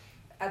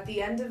 at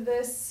the end of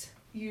this,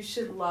 you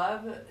should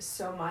love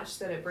so much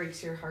that it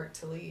breaks your heart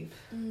to leave,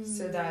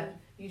 so that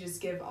you just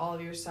give all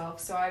of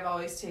yourself. So I've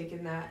always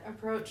taken that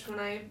approach when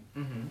I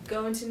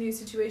go into new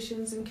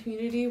situations in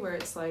community, where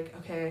it's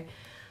okay,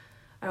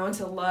 I want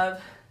to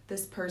love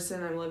this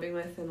person I'm living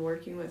with and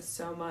working with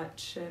so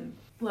much, and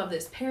love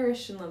this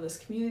parish and love this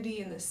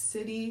community and this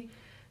city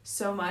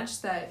so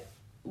much that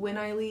when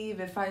I leave,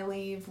 if I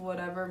leave,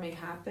 whatever may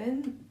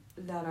happen,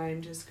 that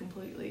I'm just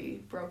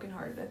completely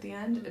brokenhearted at the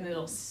end, and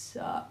it'll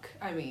suck.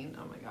 I mean,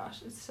 oh my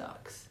gosh, it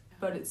sucks.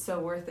 But it's so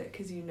worth it,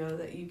 because you know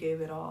that you gave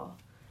it all,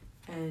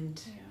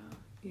 and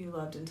you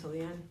loved until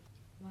the end.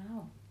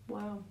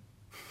 Wow.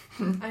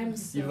 I'm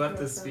so you left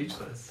us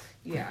speechless.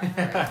 Yeah.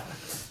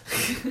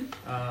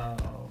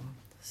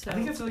 I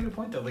think that's a really good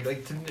point, though.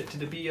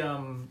 To be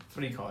what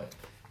do you call it?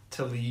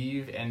 To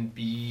leave and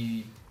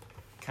be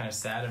kind of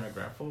sad and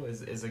regretful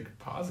is a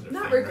positive.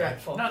 Not thing,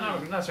 regretful.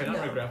 Right?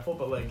 Not regretful,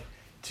 but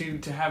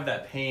to have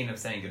that pain of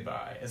saying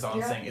goodbye is all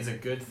I'm saying is a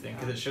good thing,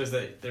 because it shows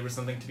that there was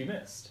something to be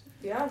missed.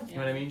 Yeah. You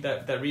know what I mean?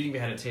 That reading we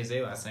had at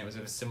Taizé last night was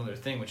a similar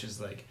thing, which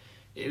is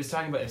it was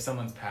talking about if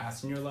someone's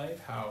passed in your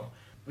life, how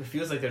it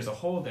feels like there's a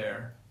hole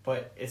there,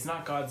 but it's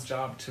not God's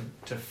job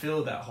to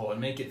fill that hole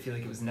and make it feel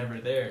like it was never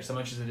there, so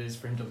much as it is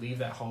for him to leave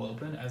that hole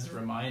open as a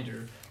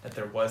reminder that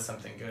there was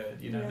something good,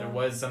 there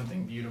was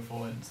something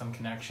beautiful and some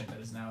connection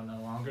that is now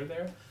no longer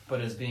there, but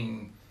is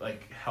being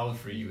held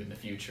for you in the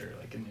future,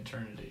 in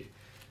eternity.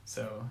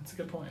 So it's a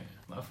good point.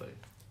 Lovely.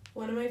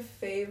 One of my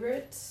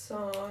favorite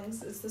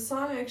songs is the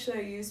song actually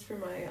I used for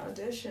my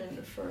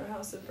audition for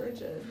House of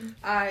Virgin.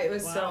 It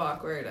was so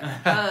awkward.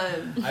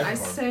 I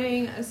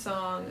sang a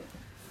song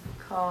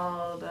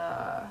called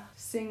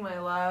Sing My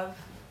Love.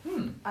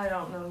 I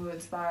don't know who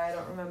it's by. I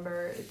don't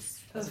remember. It's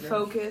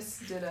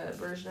Focus did a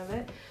version of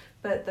it.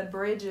 But the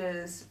bridge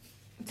is,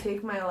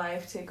 take my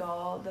life, take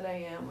all that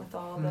I am. With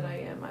all that I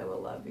am, I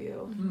will love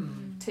you.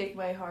 Take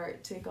my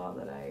heart, take all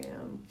that I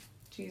am.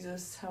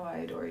 Jesus, how I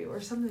adore you, or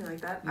something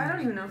like that. I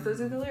don't even know if those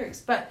are the lyrics,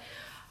 but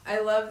I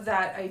love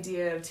that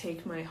idea of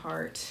take my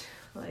heart.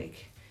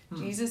 Like,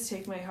 Jesus,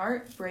 take my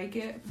heart, break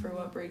it for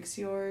what breaks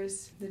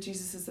yours. That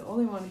Jesus is the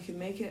only one who can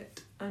make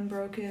it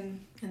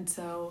unbroken. And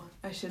so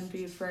I shouldn't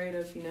be afraid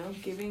of,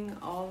 giving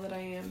all that I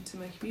am to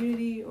my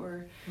community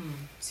or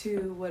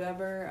to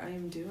whatever I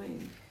am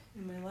doing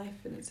in my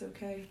life. And it's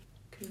okay,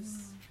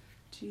 because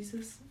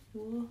Jesus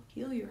will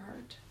heal your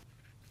heart.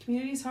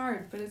 Community's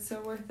hard, but it's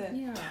so worth it.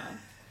 Yeah.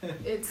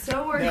 It's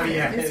so worth it.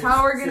 It's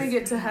how we're gonna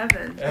get to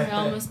heaven. I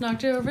almost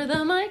knocked over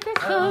the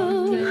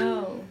microphone.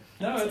 Oh,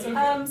 no, it's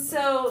okay.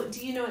 So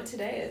do you know what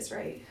today is,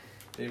 right?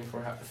 Day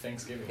before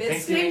Thanksgiving.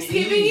 It's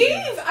Thanksgiving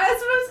Eve. That's what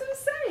I was gonna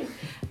say.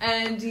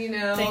 And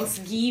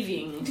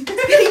Thanksgiving.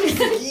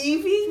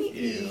 Thanksgiving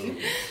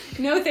Eve.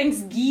 No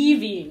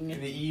Thanksgiving.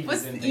 The Eve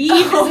What's is in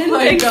Eve is in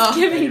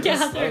Thanksgiving,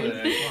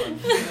 Catherine.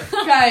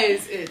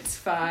 Guys, it's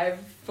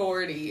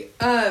 5:40.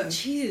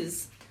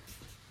 Jeez.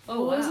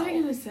 Oh, what was I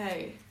gonna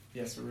say?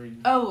 Yes, we're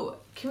reading. Oh,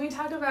 can we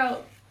talk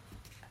about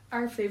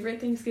our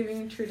favorite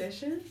Thanksgiving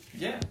tradition?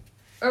 Yeah.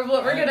 Or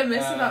what we're gonna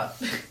miss about...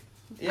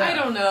 Yeah. I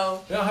don't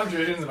know. We don't have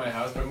traditions in my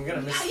house, but I'm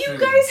gonna miss You food.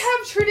 guys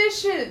have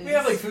traditions! We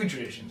have, food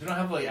traditions. We don't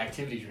have,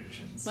 activity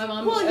traditions. My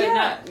mom...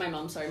 not my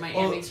mom, sorry. My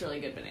aunt makes really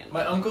good banana.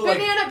 My uncle,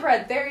 Banana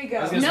bread, there you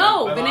go.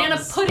 No, banana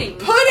pudding.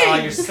 Pudding! Oh,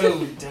 you're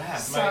so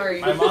daft. Sorry.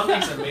 My mom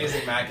makes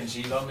amazing mac and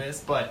cheese I'll miss,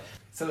 but...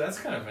 So that's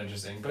kind of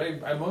interesting.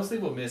 But I mostly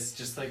will miss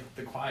just,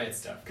 the quiet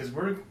stuff. Because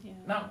we're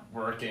not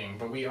working,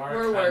 but we are...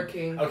 We're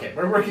working. Okay,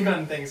 we're working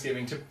on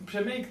Thanksgiving to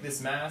make this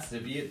mass, to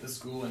be at the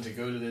school, and to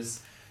go to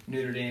this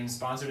Notre Dame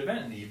sponsored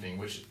event in the evening,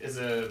 which is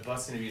a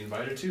blessing to be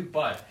invited to,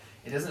 but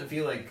it doesn't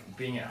feel like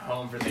being at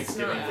home for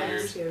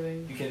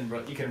Thanksgiving.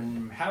 You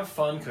can have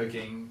fun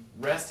cooking,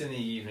 rest in the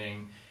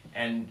evening,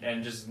 and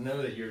just know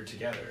that you're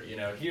together.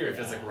 Here it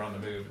feels like we're on the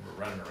move and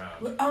we're running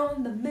around. We're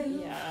on the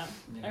move. Yeah,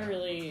 I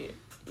really,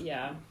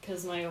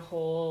 because my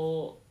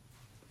whole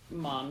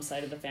mom's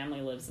side of the family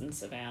lives in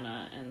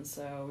Savannah, and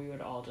so we would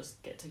all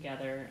just get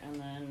together, and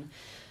then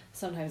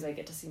sometimes I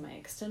get to see my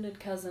extended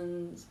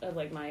cousins,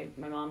 my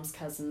mom's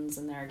cousins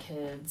and their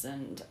kids,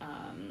 and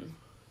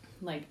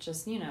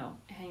just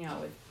hang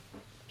out with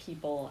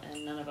people,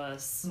 and none of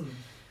us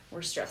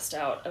were stressed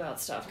out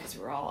about stuff because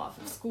we were all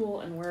off of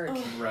school and work.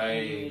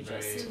 Right.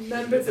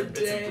 Remember the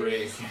day.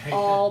 It's a break.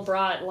 all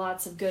brought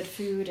lots of good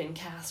food and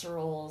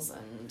casseroles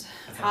and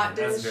hot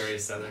dish. That's very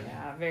southern.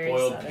 Yeah, very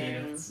boiled southern.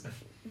 peanuts.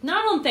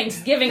 Not on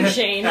Thanksgiving,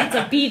 Shane. That's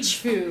a beach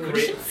food.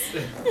 Grits.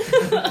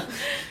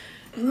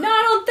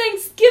 Not on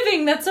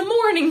Thanksgiving. That's a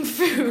morning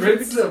food.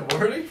 Grits is a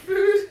morning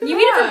food? You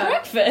eat it for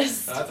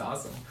breakfast. Oh, that's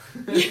awesome.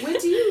 When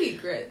do you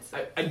eat grits?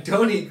 I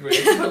don't eat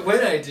grits, but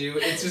when I do,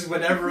 it's just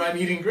whenever I'm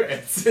eating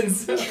grits. And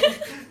so,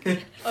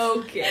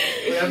 okay.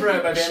 Whenever my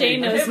family,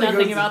 Shane knows family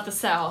nothing goes about the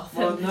South.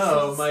 Well,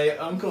 no, my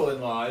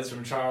uncle-in-law is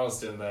from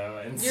Charleston,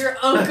 though. And Your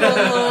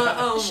uncle-in-law?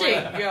 Oh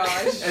Shane. my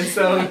gosh. And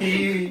so when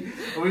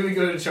we would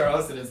go to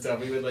Charleston and stuff,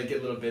 we would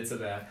get little bits of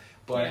that.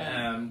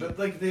 But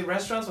but the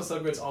restaurants will sell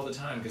grits all the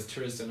time because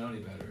tourists don't know any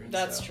better.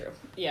 That's true.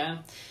 Yeah.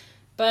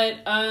 But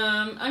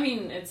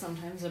it's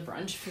sometimes a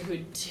brunch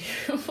food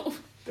too.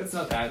 That's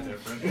not that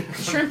different.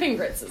 Shrimp and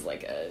grits is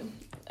like a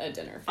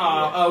dinner food.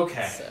 Oh,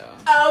 okay. So.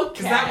 Okay.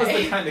 Because that was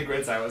the kind of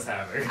grits I was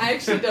having. I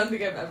actually don't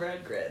think I've ever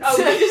had grits. Oh,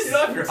 you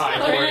love your high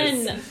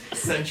Lauren. horse.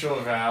 Central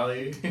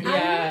Valley.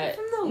 Yeah.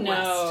 I'm from the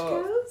West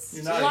Coast.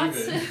 You're not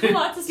lots even.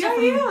 Lots of Yeah,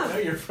 stuff. yeah. No,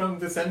 you're from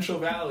the Central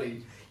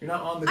Valley. You're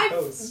not on the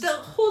coast. The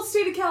whole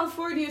state of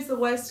California is the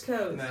West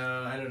Coast.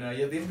 No, I don't know.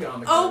 You have to be on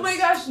the coast. Oh my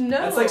gosh, no.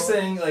 That's like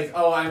saying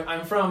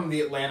I'm from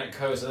the Atlantic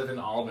coast. I live in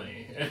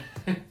Albany.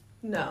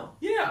 No.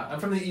 Yeah, I'm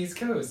from the East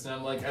Coast, and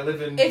I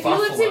live in If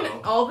Buffalo. you lived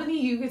in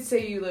Albany, you could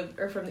say you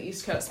are from the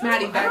East Coast.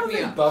 Maddie, I back don't me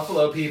think up.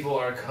 Buffalo people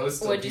are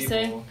coastal What'd you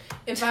people.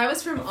 say? If I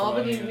was from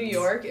Albany, New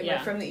York, am I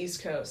Yeah. from the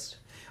East Coast?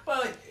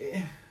 Well,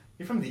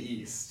 you're from the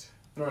East.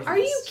 Northeast. Are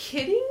you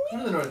kidding me? I'm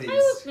from the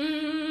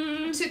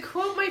Northeast. To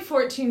quote my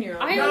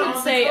 14-year-old. I No,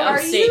 would say are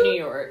upstate you? New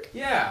York.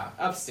 Yeah,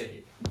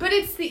 upstate. But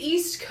it's the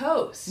East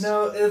Coast.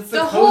 No, it's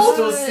the whole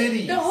coastal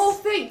cities. The whole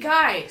thing,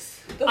 guys.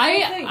 The whole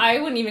thing. I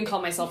wouldn't even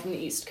call myself from the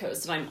East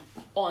Coast, and I'm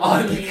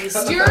on the East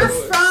coast. You're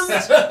from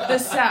the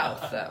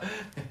South, though.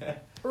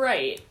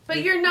 Right.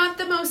 But you're not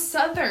the most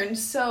Southern,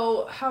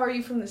 so how are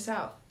you from the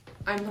South?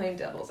 I'm playing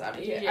devil's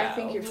advocate. Yeah. I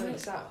think you're from the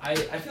South. I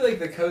feel like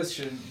the coast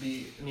shouldn't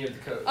be near the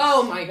coast.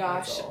 Oh my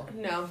gosh. That's all.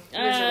 No.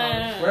 Yours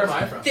are wrong. Where am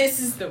I from? This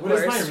is the What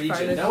worst is my part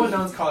region? of No one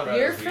knows Colorado.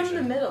 You're from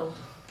the middle.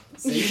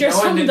 See, You're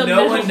from the no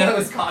middle. one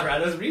knows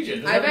Colorado's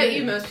region. I bet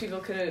you most people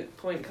couldn't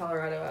point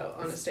Colorado out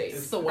on a state.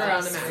 It's the or West. on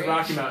a It's map. the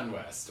Rocky Mountain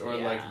West, or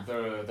Yeah.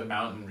 like the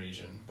mountain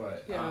region,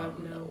 but Yeah,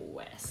 The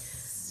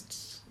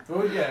West.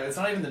 well, yeah, it's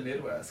not even the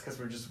Midwest because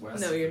we're just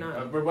west. No, you're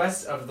not. We're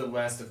west of the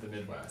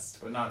Midwest,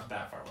 but not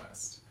that far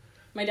west.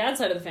 My dad's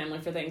side of the family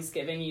for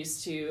Thanksgiving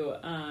used to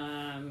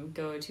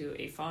go to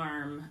a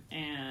farm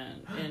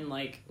and in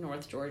like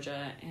North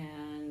Georgia,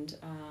 and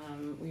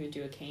we would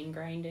do a cane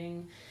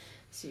grinding,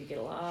 so you get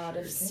a lot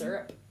of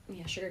syrup.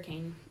 Yeah, sugar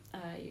cane.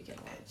 You get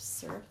a lot of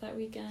syrup that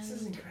weekend. This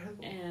is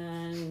incredible.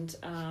 And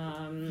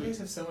You guys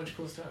have so much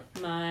cool stuff.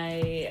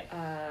 my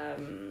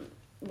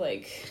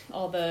like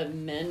all the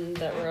men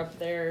that were up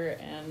there,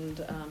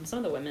 and some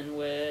of the women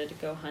would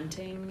go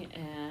hunting,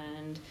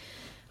 and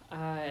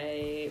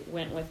I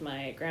went with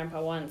my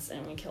grandpa once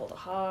and we killed a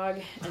hog,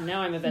 and now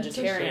I'm a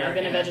vegetarian. I've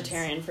been a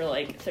vegetarian for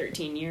like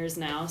 13 years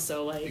now,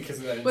 so like Because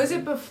of that. Was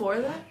it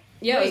before that?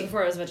 yeah, it was Wait.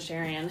 before I was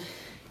vegetarian.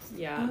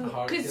 Yeah.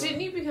 hog Because killing?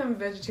 didn't you become a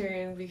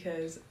vegetarian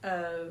because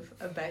of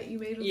a bet you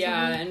made with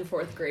Yeah, someone? in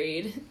 4th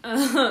grade.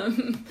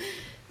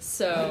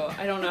 So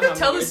I don't know how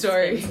Tell many the years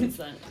story. it's been since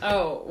then.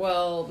 Oh,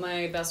 well,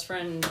 my best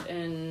friend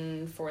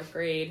in 4th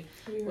grade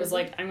was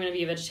like, I'm going to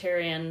be a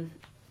vegetarian,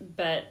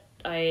 but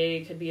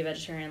I could be a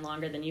vegetarian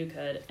longer than you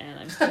could, and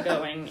I'm still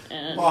going.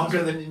 And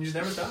Longer than you just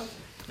never stopped.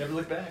 Never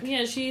looked back.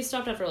 yeah, she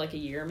stopped after like a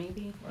year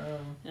maybe, Wow.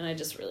 and I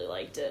just really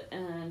liked it.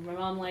 And my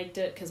mom liked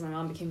it because my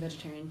mom became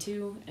vegetarian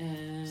too,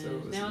 and So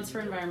it was now it's for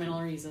easy to-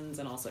 environmental reasons,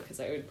 and also because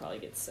I would probably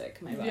get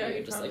sick. My body Yeah, you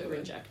would just like probably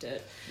would. reject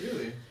it.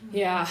 Really?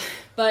 Yeah,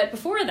 but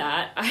before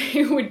that,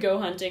 I would go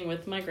hunting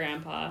with my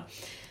grandpa.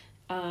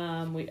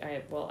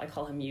 I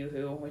call him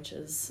Yoo-hoo, which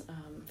is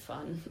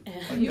fun.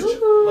 And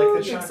Yoo-hoo!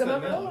 Like the Mix them chocolate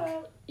up milk. all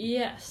out.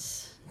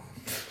 yes,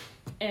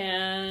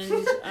 and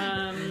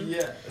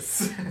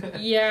Yes.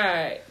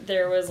 yeah,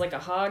 there was like a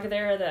hog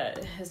there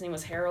that his name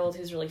was Harold,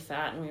 who's really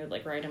fat, and we would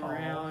like ride him Aw,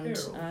 around.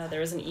 Harold. There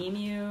was an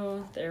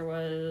emu. There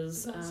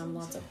was That sounds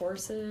lots of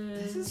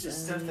horses. This is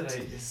just stuff and that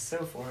is so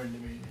foreign to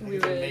me. I think We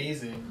it's would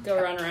amazing. go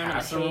around in hay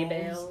Casseroles,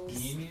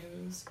 bales.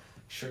 Emus,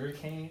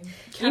 sugarcane.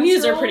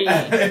 Emus are pretty.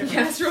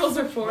 Casseroles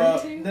are foreign Well,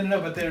 too?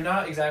 no, but they're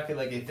not exactly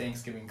like a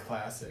Thanksgiving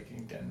classic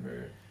in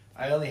Denver.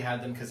 I only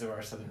had them because of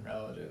our southern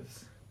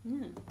relatives.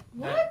 Mm,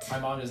 What? My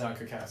mom does not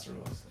cook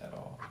casseroles at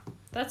all.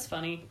 that's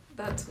funny.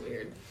 That's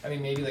weird. I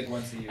mean, maybe like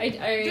once a year.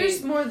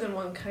 There's more than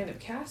one kind of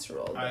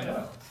casserole. I though.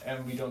 know,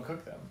 and we don't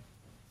cook them.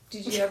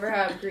 Did you ever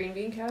have green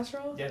bean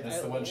casserole? Yeah,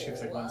 that's the one she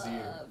cooks like once a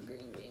year. love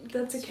green bean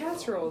That's a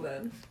casserole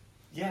then.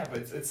 Yeah, but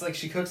it's like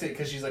she cooks it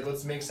because she's like,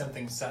 let's make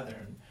something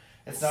southern.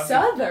 It's not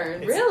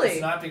Southern, it's, really?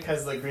 It's not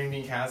because like green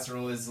bean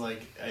casserole is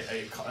like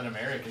an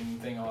American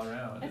thing all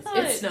around. I It's- thought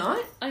It's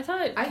not. I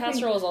thought I think-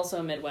 casserole is also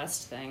a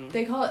Midwest thing.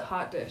 They call it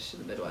hot dish in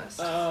the Midwest.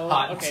 Oh,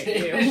 Hot okay.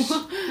 dish.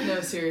 Ew. No,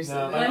 seriously.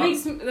 No, my that mom-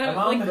 makes that my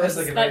mom like has, grosses,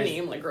 like, a that very-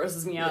 name like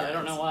grosses me out. I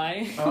don't know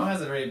why. My mom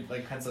has a very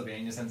like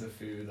Pennsylvania sense of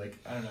food. Like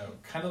I don't know,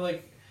 kind of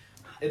like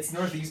it's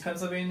northeast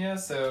Pennsylvania,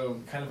 so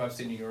kind of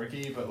upstate New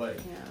Yorky, but like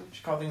Yeah.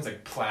 she called things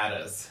like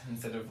platas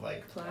instead of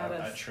like a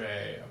Platas.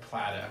 tray, a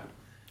plata.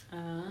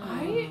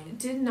 I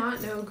did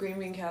not know green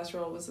bean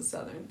casserole was a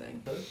southern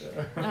thing.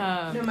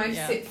 No, My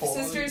yeah.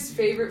 sister's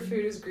favorite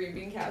food is green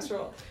bean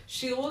casserole.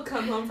 She will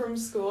come home from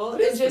school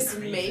What and is the just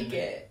cream make in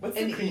it What's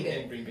and the cream eat in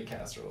it. green bean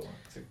casserole?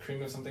 Is it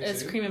cream of something? It's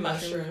soup? cream and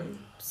mushroom Mushroom.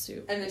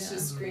 soup. And it's yeah.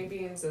 just green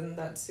beans and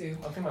that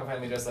soup. One thing my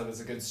family does love is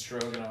a good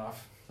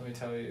stroganoff. Let me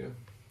tell you.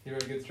 You ever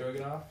had a good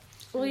stroganoff?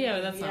 Well, yeah,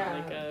 but that's Yeah, not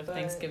like a but-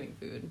 Thanksgiving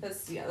food.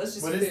 That's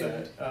just What food. is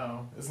that?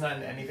 Oh, it's not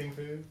an anything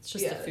food. It's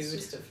just yeah, a food. It's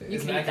just a food. You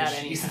Is can mac eat that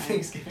and cheese anytime.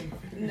 Thanksgiving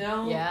food?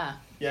 No. Yeah,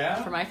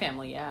 Yeah. for my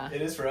family, yeah.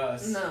 It is for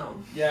us. No.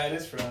 Yeah, it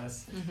is for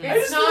us. Mhm. I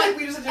just feel not like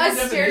we just have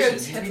different a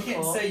definitions. We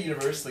can't stereotypical- say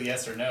universally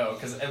yes or no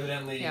because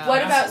evidently. Yeah. What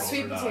about casseroles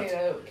sweet are not.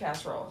 potato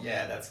casserole?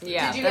 Yeah, that's good.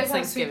 Yeah, Did you that's guys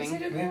have sweet Thanksgiving.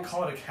 potato We didn't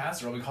casserole? call it a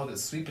casserole. We called it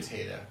sweet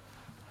potato.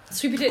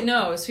 Sweet potato.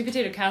 No, sweet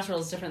potato casserole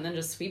is different than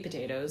just sweet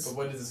potatoes. But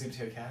what is a sweet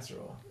potato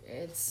casserole?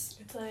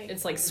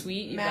 It's like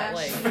sweet. You got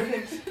mashed.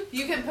 like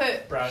You can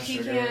put Brown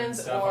sugar and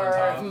pecans stuff or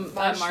on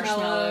top.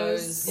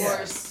 marshmallows Yeah.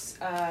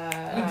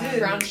 or We did,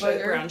 brown but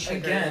sugar. brown sugar.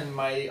 Again,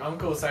 my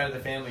uncle's side of the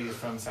family is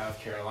from South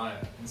Carolina,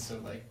 and so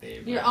like they.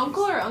 Your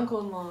uncle or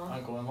uncle-in-law?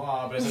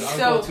 Uncle-in-law, but I said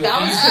So uncle to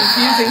that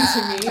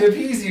was confusing to appease, me. to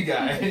appease you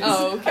guys.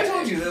 Oh, okay. I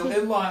told you the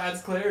in-law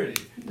adds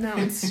clarity. No,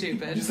 it's I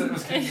stupid. just said it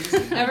was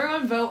confusing.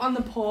 Everyone vote on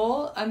the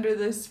poll under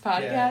this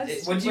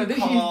podcast. What do you whether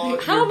call?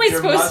 how am I your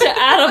supposed mother- to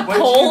add a what do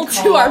you poll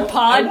to call- our I won't.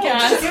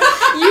 podcast?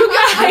 No, You no,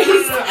 guys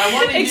I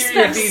want to hear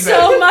your expect feedback.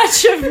 so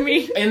much of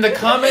me. In the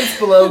comments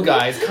below,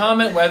 guys,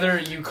 comment whether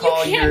you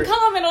call You can't your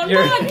comment on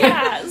your-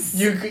 podcasts.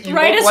 you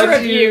Write us what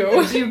a do you- review.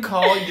 What do you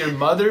call your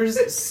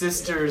mother's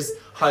sister's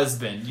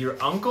husband?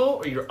 Your uncle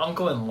or your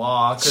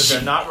uncle-in-law? Because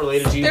they're not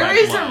related to you. There by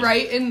is blood. a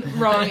right and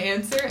wrong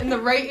answer, and the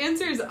right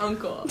answer is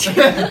uncle. We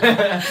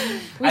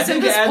I sent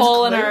think this it adds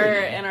poll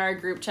clarity. in our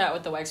group chat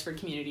with the Wexford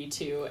community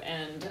too,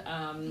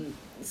 and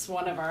it's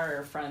one of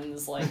our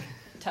friends like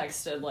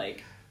texted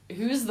like,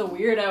 who's the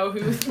weirdo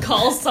who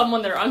calls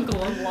someone their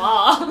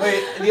uncle-in-law?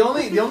 Wait, the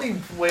only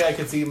way I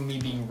could see me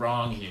being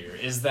wrong here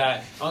is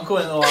that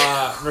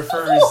uncle-in-law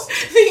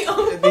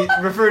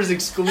refers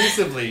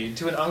exclusively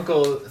to an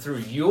uncle through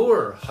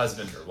your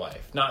husband or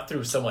wife, not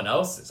through someone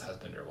else's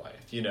husband or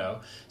wife, you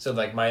know? So,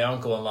 like, my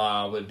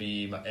uncle-in-law would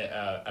be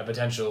a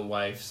potential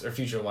wife's or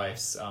future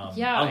wife's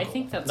uncle, I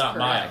think that's not correct.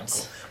 my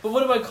uncle. But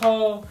what do I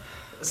call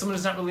someone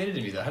who's not related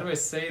to me, though? How do I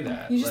say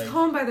that? You just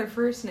call them by their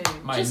first name.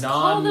 Just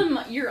call them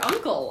your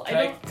uncle.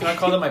 Can I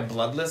call them my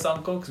bloodless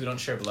uncle because we don't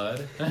share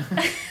blood?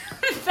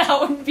 That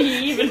would be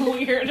even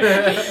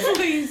weirder.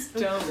 Please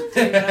don't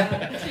do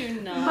that.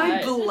 Do not.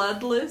 My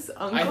bloodless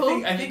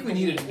uncle. I think we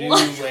need a new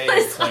way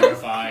of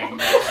clarifying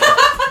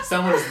that. Like,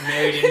 someone is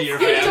married into your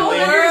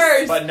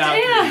family, but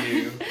not through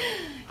you.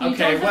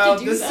 Okay, well,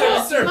 this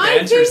is our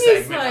banter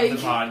segment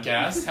of the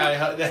podcast.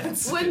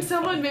 That's when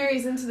someone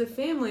marries into the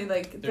family,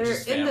 like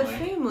they're in the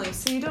family,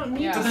 so you don't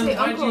need to say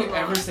why uncle. do you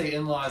ever say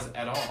in-laws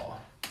at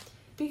all?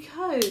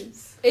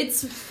 Because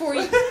it's for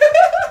you.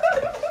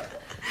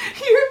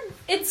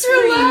 It's for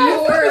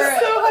your.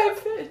 So high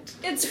pitched.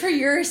 It's for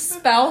your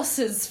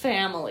spouse's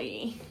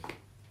family.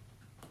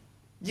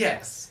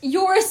 Yes.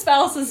 Your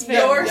spouse's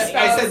family. Your spouse.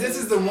 I said this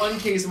is the one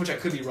case in which I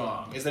could be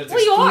wrong. Is that it's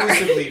you are.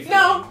 exclusively for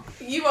No,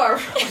 you are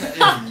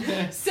wrong.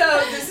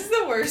 So this is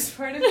the worst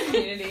part of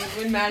community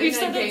when Maddie and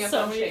I gang up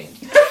on Shane.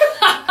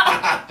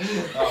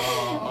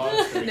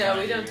 No,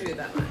 we don't do it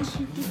that much.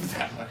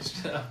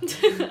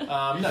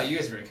 No, you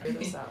guys are very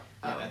kind.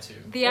 Yeah, that too.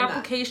 The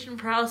application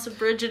for House of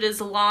Bridget is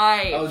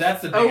live. Oh,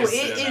 that's the Oh, biggest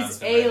it is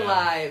announcement a right now.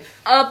 live.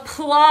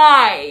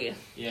 Apply.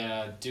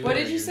 Yeah, do What it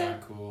did or you you're say?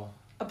 not cool.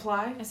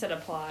 Apply. I said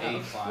apply.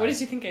 Apply. What did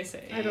you think I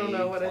said? I don't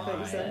know what I thought you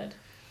Apply. said.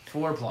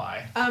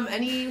 Four-ply.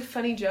 Any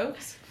funny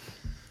jokes?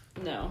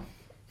 No.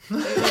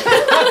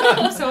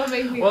 Someone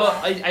make me Well,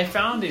 laugh. I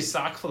found a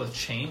sock full of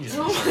change.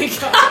 Oh my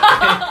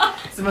god.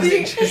 It's the most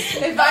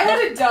interesting. If I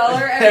had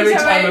 $1 Every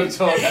time I've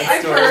told that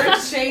I've story.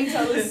 heard Shane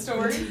tell this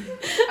story,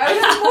 I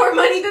would have more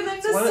money than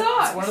the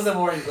socks. It's one of the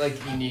more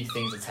unique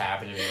things that's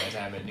happened to me my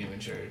time at Newman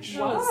Church.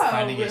 Wow, was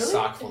finding really? a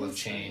sock full of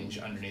change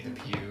underneath a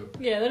pew.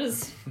 Yeah, that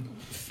is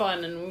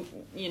fun and,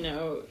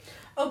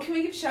 Oh, can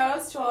we give shout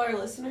outs to all our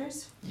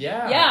listeners?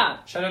 Yeah. Yeah.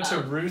 Shout out to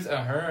Ruth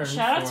Ahern.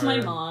 Shout out to my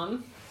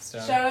mom.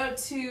 stuff. Shout out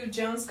to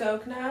Joan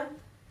Skokna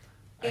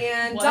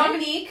and What?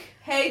 Dominique.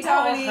 Hey,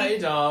 Dominique. Oh, hi,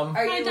 Dom.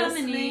 Are Hi, you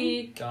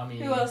Dominique.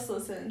 Dominique. Who else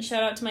listens?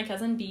 Shout out to my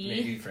cousin B.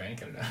 Maybe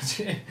Frank. I don't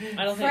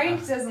know. I don't Frank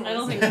think. doesn't I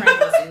don't listen. think Frank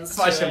listens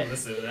Watch to him it.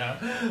 listen now.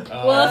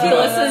 Well, if he Who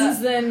else?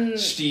 listens, then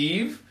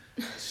Steve.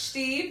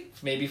 Steve.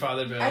 Maybe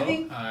Father Bill. I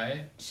think-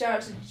 Hi. Shout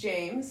out to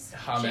James.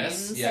 Hummus.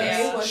 James. Yes.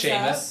 Hey, what's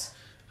Seamus.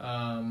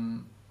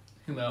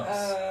 Who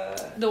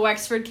else? the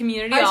Wexford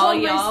community, I all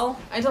told my- y'all.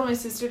 I told my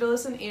sister to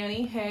listen.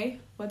 Annie, hey,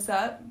 what's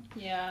up?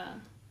 Yeah.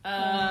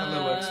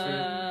 Hello,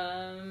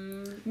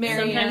 Wexford.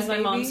 Marianne, Sometimes my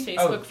maybe? mom's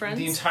Facebook friends.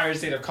 The entire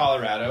state of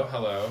Colorado.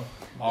 Hello.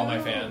 All my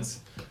Oh. fans.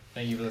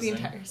 Thank you for The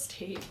listening. entire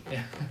state.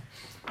 Yeah.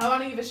 I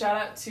want to give a shout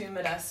out to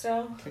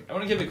Modesto. I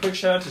want to give a quick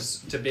shout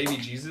out to Baby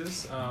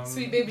Jesus.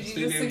 Sweet Baby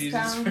Jesus, 6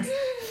 pounds.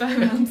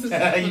 5 ounces. You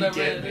whatever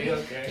get it me, is.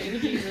 okay. Baby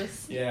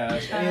Jesus. Yeah.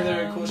 Any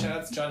other cool shout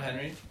outs? John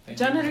Henry. Thank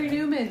John you. Henry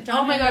Newman. John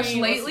oh my gosh,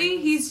 Henry lately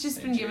listens. he's just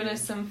been Thank giving you.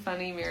 us some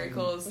funny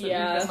miracles that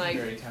Yeah. we've been like,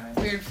 Very kind.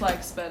 weird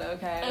flex, but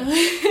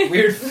okay.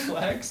 Weird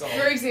flex.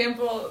 For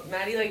example,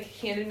 Maddie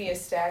handed me a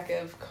stack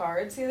of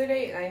cards the other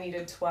day and I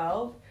needed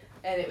 12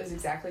 and it was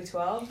exactly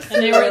 12.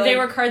 And they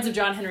were cards of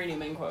John Henry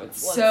Newman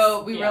quotes.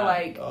 So we were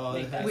like, Oh,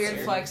 that's weird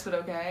weird. flex, but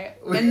okay.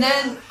 And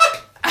then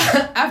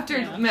after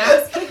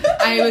mass,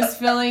 I was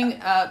filling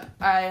up.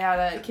 I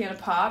had a can of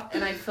pop,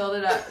 and I filled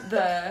it up,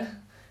 the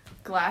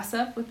glass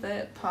up with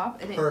the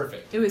pop, and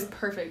Perfect. it was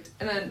perfect.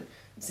 And then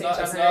It's St. not,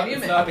 John it's, Henry not, it's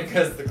Newman. not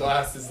because the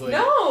glass is like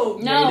No,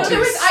 No. there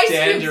was ice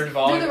cubes. standard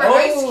volume. No, there were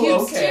ice Oh,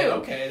 cubes okay, too.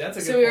 Okay, that's a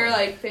good So we were point.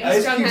 like, thanks,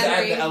 Ice John cubes add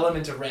Henry. the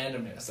element of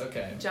randomness.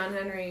 Okay. John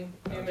Henry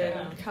Newman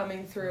Okay.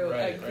 coming through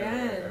Right,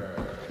 again.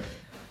 right.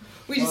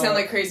 We just Well- sound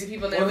like crazy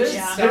people now. Well, We there's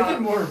should there have stop.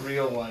 been more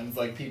real ones,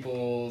 like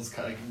people's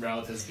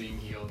relatives being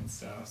healed and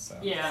stuff. So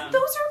Yeah.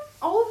 Those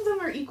are all of them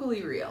are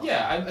equally real.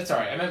 yeah, I'm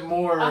sorry. I meant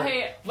more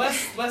I-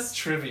 less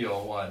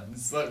trivial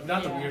ones, like,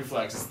 not the Yeah. weird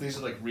flexes. These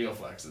are like real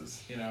flexes,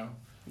 you know.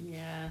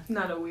 Yeah.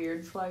 Not a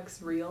weird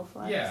flex, real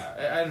flex. Yeah,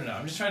 I don't know.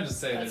 I'm just trying to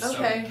say there's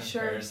Okay, some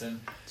sure.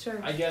 comparison. Sure.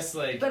 I guess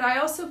like But I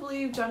also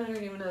believe John Henry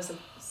Newman has a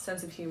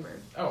sense of humor.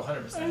 oh,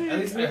 100%. At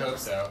least I hope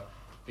so,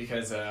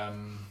 because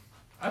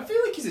I feel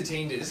like he's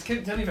attained it. Just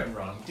tell me if I'm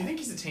wrong. Do you think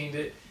he's attained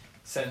it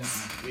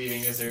since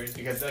leaving this earth?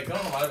 Because like a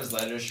lot of his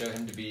letters show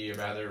him to be a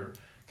rather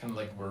kind of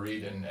like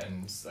worried and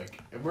like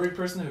a worried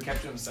person who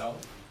kept to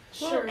himself.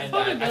 Sure. And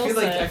Father I Bill feel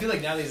like said- I feel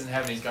like now that he's in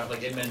heaven, he's got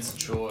like immense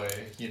joy,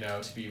 you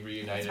know, to be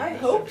reunited. I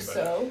with hope everybody.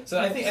 so. So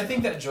I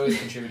think that joy is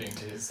contributing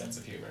to his sense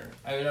of humor.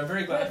 I mean, I'm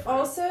very glad. But for it.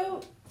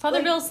 also, Father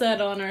Like- Bill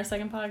said on our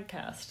second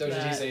podcast. So did he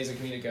that- say he's a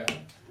comedic guy?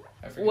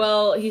 I forget.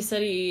 Well, he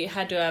said he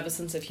had to have a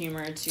sense of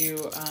humor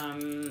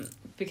to,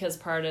 because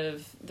part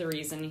of the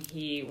reason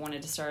he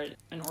wanted to start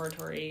an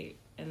oratory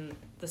in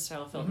the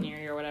style of Felton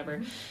Neary or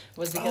whatever,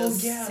 was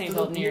because St.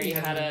 Felton Neary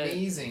had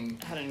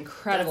an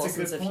incredible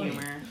sense of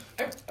humor.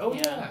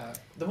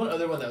 The one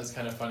other one that was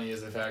kind of funny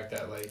is the fact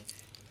that like,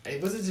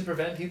 was it to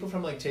prevent people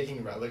from like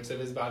taking relics of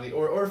his body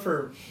or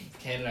for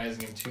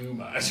canonizing him too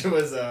much? It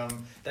was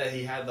that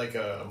he had like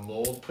a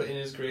mold put in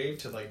his grave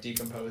to like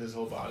decompose his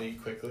whole body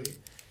quickly.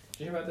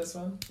 Did you hear about this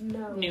one?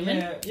 No.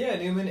 Newman? Yeah,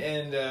 Newman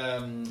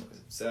and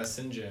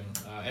St. John,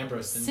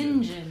 Ambrose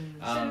St.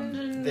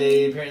 John.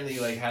 They apparently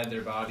like had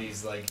their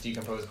bodies like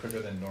decompose quicker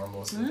than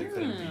normal, so they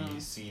couldn't be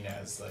seen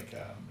as like.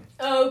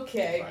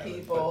 Okay, violent,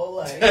 people,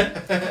 like.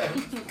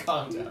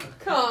 Calm down.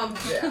 Calm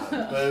down.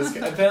 But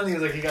apparently, it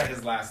was like he got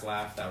his last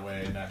laugh that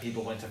way, and that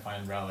people went to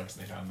find relics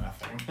and they found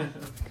nothing.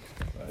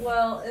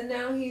 Well, and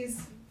now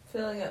he's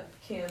filling up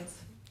cans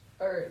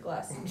or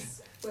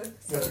glasses with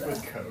soda.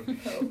 With Coke.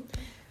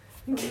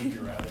 Or would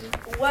you rather?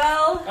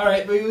 Well, all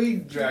right, but we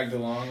dragged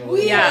along a little.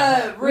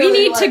 Really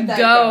we need to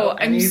go.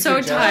 I'm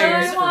so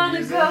tired. I want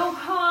to go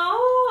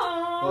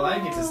home. Well, I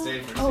get to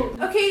stay for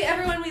 2. Okay,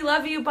 everyone, we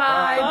love you.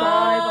 Bye. Bye.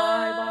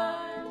 Bye. Bye.